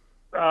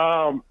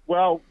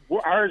 Well,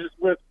 ours is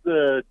with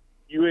the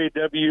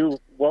UAW,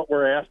 what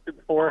we're asking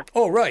for.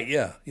 Oh, right,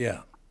 yeah.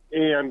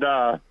 And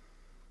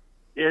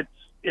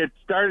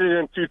started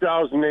in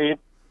 2008.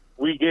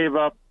 We gave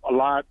up a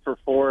lot for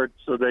Ford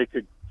so they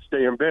could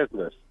stay in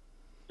business.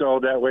 So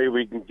that way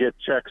we can get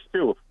checks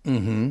too.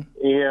 Mm-hmm.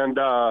 And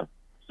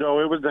so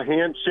it was a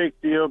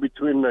handshake deal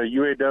between the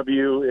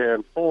UAW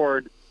and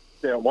Ford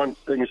that once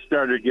things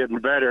started getting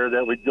better,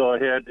 that we'd go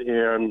ahead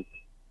and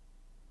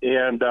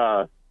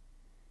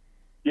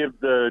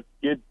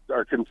get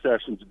our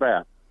concessions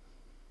back.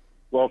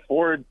 Well,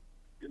 Ford,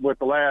 with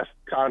the last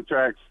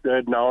contract,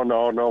 said, no,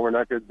 we're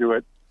not going to do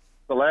it.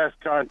 The last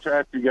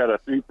contract, you got a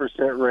 3%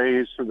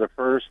 raise for the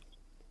first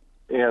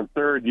and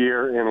third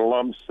year and a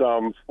lump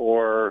sum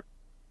for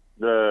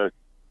the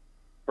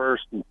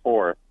first and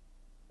fourth.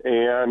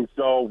 And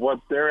so what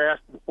they're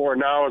asking for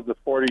now is a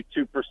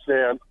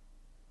 42%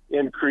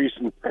 increase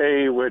in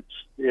pay, which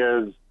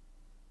is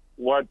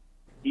what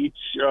each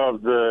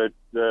of the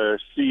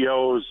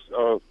CEOs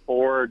of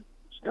Ford,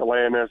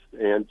 Stellantis,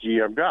 and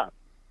GM got.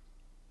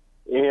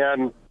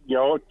 And,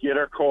 get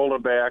our COLA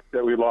back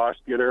that we lost,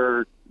 get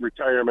our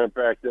retirement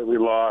back that we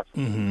lost.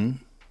 Mm-hmm.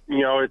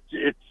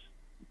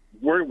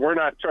 We're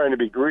not trying to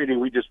be greedy.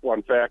 We just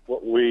want back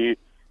what we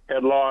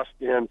had lost.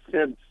 And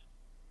since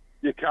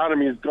the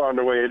economy has gone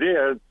the way it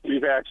is,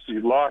 we've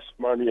actually lost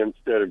money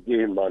instead of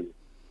gained money.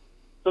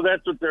 So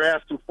that's what they're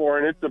asking for,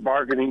 and it's a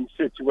bargaining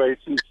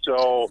situation.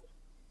 So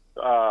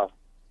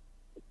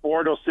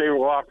Ford will say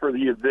we'll offer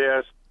you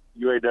this,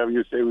 UAW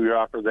will say we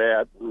offer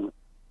that. And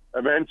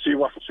eventually,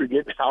 once we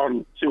get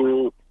down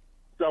to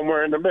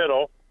somewhere in the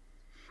middle,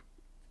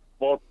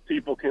 both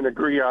people can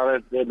agree on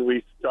it, then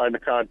we sign the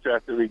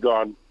contract and we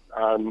go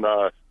on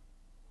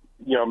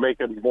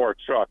making more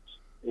trucks.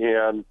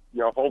 And,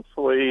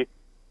 hopefully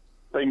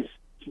things,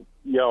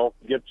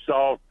 get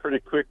solved pretty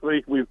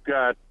quickly. We've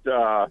got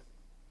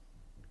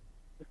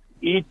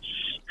each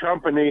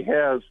company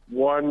has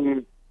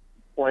one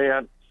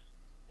plant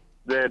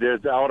that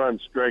is out on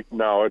strike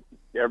now.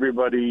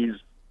 Everybody's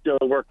still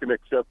working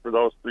except for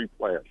those three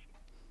plants.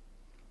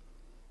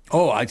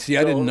 Oh, I see.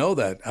 I didn't know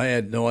that. I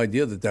had no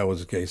idea that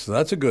was the case. So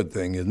that's a good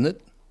thing, isn't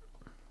it?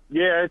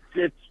 Yeah,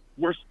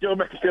 we're still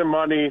making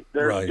money.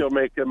 They're still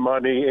making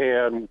money,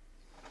 and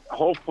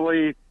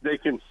hopefully they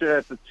can sit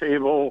at the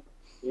table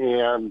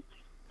and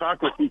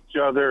talk with each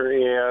other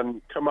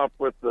and come up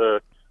with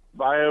a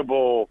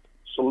viable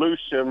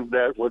solution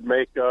that would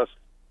make us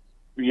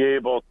be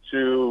able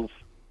to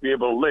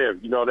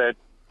live. That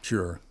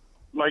sure.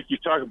 Like you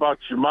talk about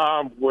your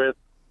mom with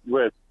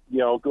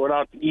going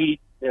out to eat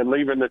and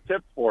leaving the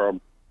tip for them.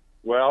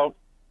 Well,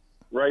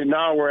 right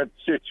now we're at a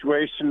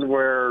situation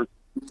where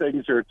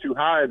things are too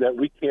high that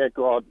we can't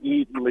go out and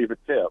eat and leave a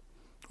tip.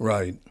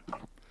 Right.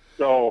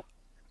 So,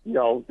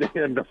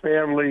 and the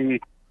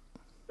family,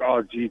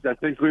 I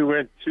think we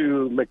went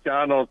to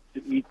McDonald's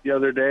to eat the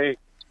other day.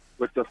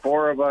 With the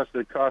four of us,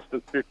 it cost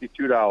us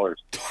 $52.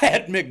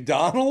 At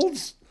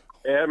McDonald's?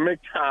 At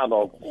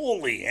McDonald's.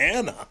 Holy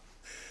Anna.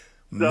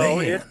 So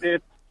Man.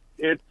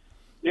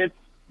 it's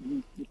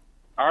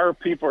our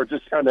people are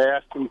just kind of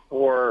asking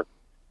for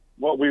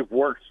what we've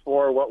worked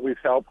for, what we've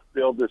helped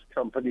build this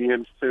company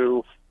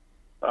into.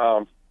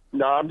 No,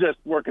 I'm just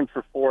working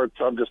for Ford,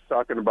 so I'm just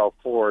talking about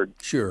Ford.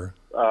 Sure.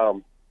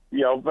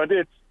 But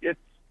it's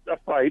a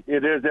fight.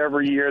 It is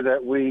every year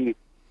that we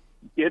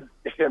get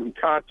in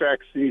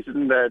contract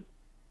season that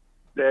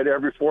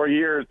every 4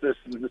 years this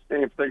is the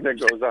same thing that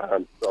goes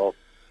on. So.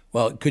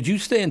 Well, could you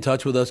stay in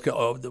touch with us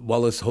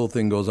while this whole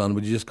thing goes on?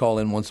 Would you just call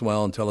in once in a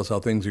while and tell us how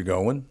things are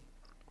going?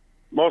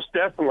 Most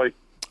definitely.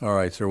 All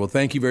right, sir. Well,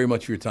 thank you very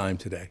much for your time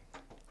today.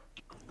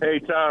 Hey,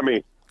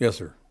 Tommy. Yes,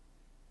 sir.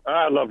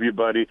 I love you,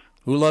 buddy.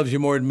 Who loves you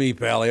more than me,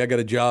 Pally? I got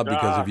a job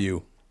because of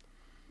you.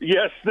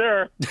 Yes,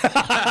 sir.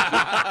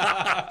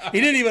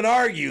 He didn't even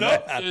argue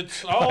that.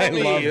 It's all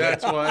me.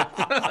 That's why.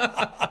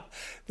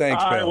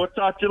 Thanks, All pal. right, we'll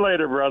talk to you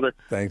later, brother.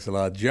 Thanks a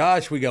lot.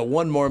 Josh, we got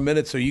one more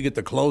minute, so you get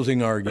the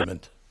closing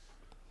argument.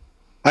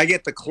 I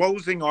get the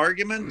closing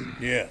argument?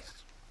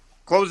 Yes.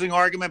 Closing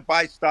argument,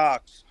 buy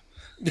stocks.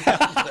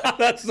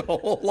 That's the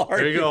whole argument.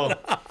 There you go.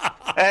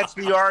 That's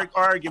the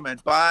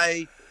argument.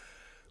 Buy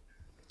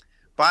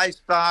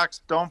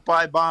stocks, don't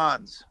buy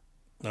bonds.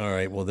 All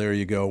right. Well, there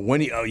you go. When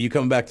you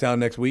coming back town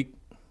next week?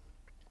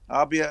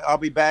 I'll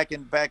be back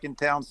in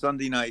town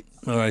Sunday night.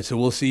 All right. So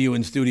we'll see you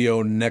in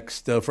studio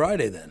next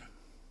Friday then.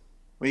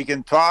 We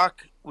can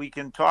talk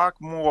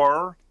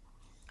more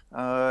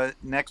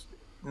next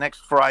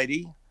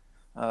Friday.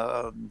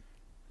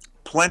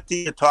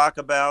 Plenty to talk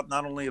about,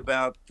 not only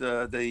about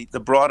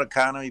the broad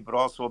economy, but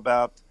also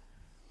about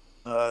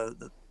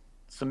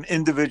some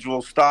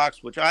individual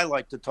stocks, which I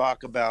like to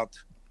talk about.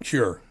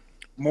 Sure.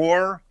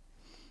 More,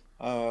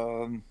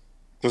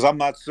 because I'm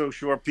not so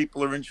sure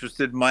people are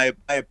interested in my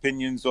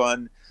opinions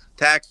on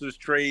taxes,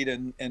 trade,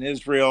 and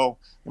Israel.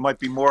 They might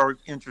be more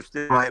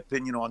interested in my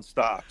opinion on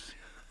stocks.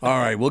 All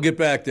right, we'll get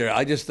back there.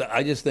 I just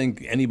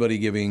think anybody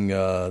giving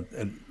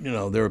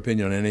their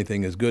opinion on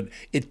anything is good.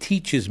 It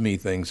teaches me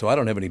things, so I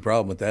don't have any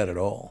problem with that at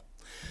all.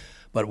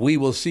 But we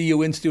will see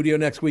you in studio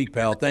next week,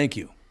 pal. Thank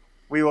you.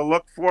 We will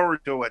look forward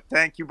to it.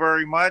 Thank you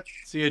very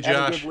much. See you, Have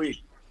Josh. a good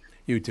week.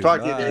 You too.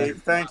 Talk to you,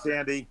 Dave. Thanks,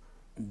 Andy.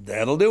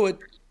 That'll do it.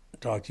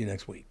 Talk to you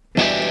next week.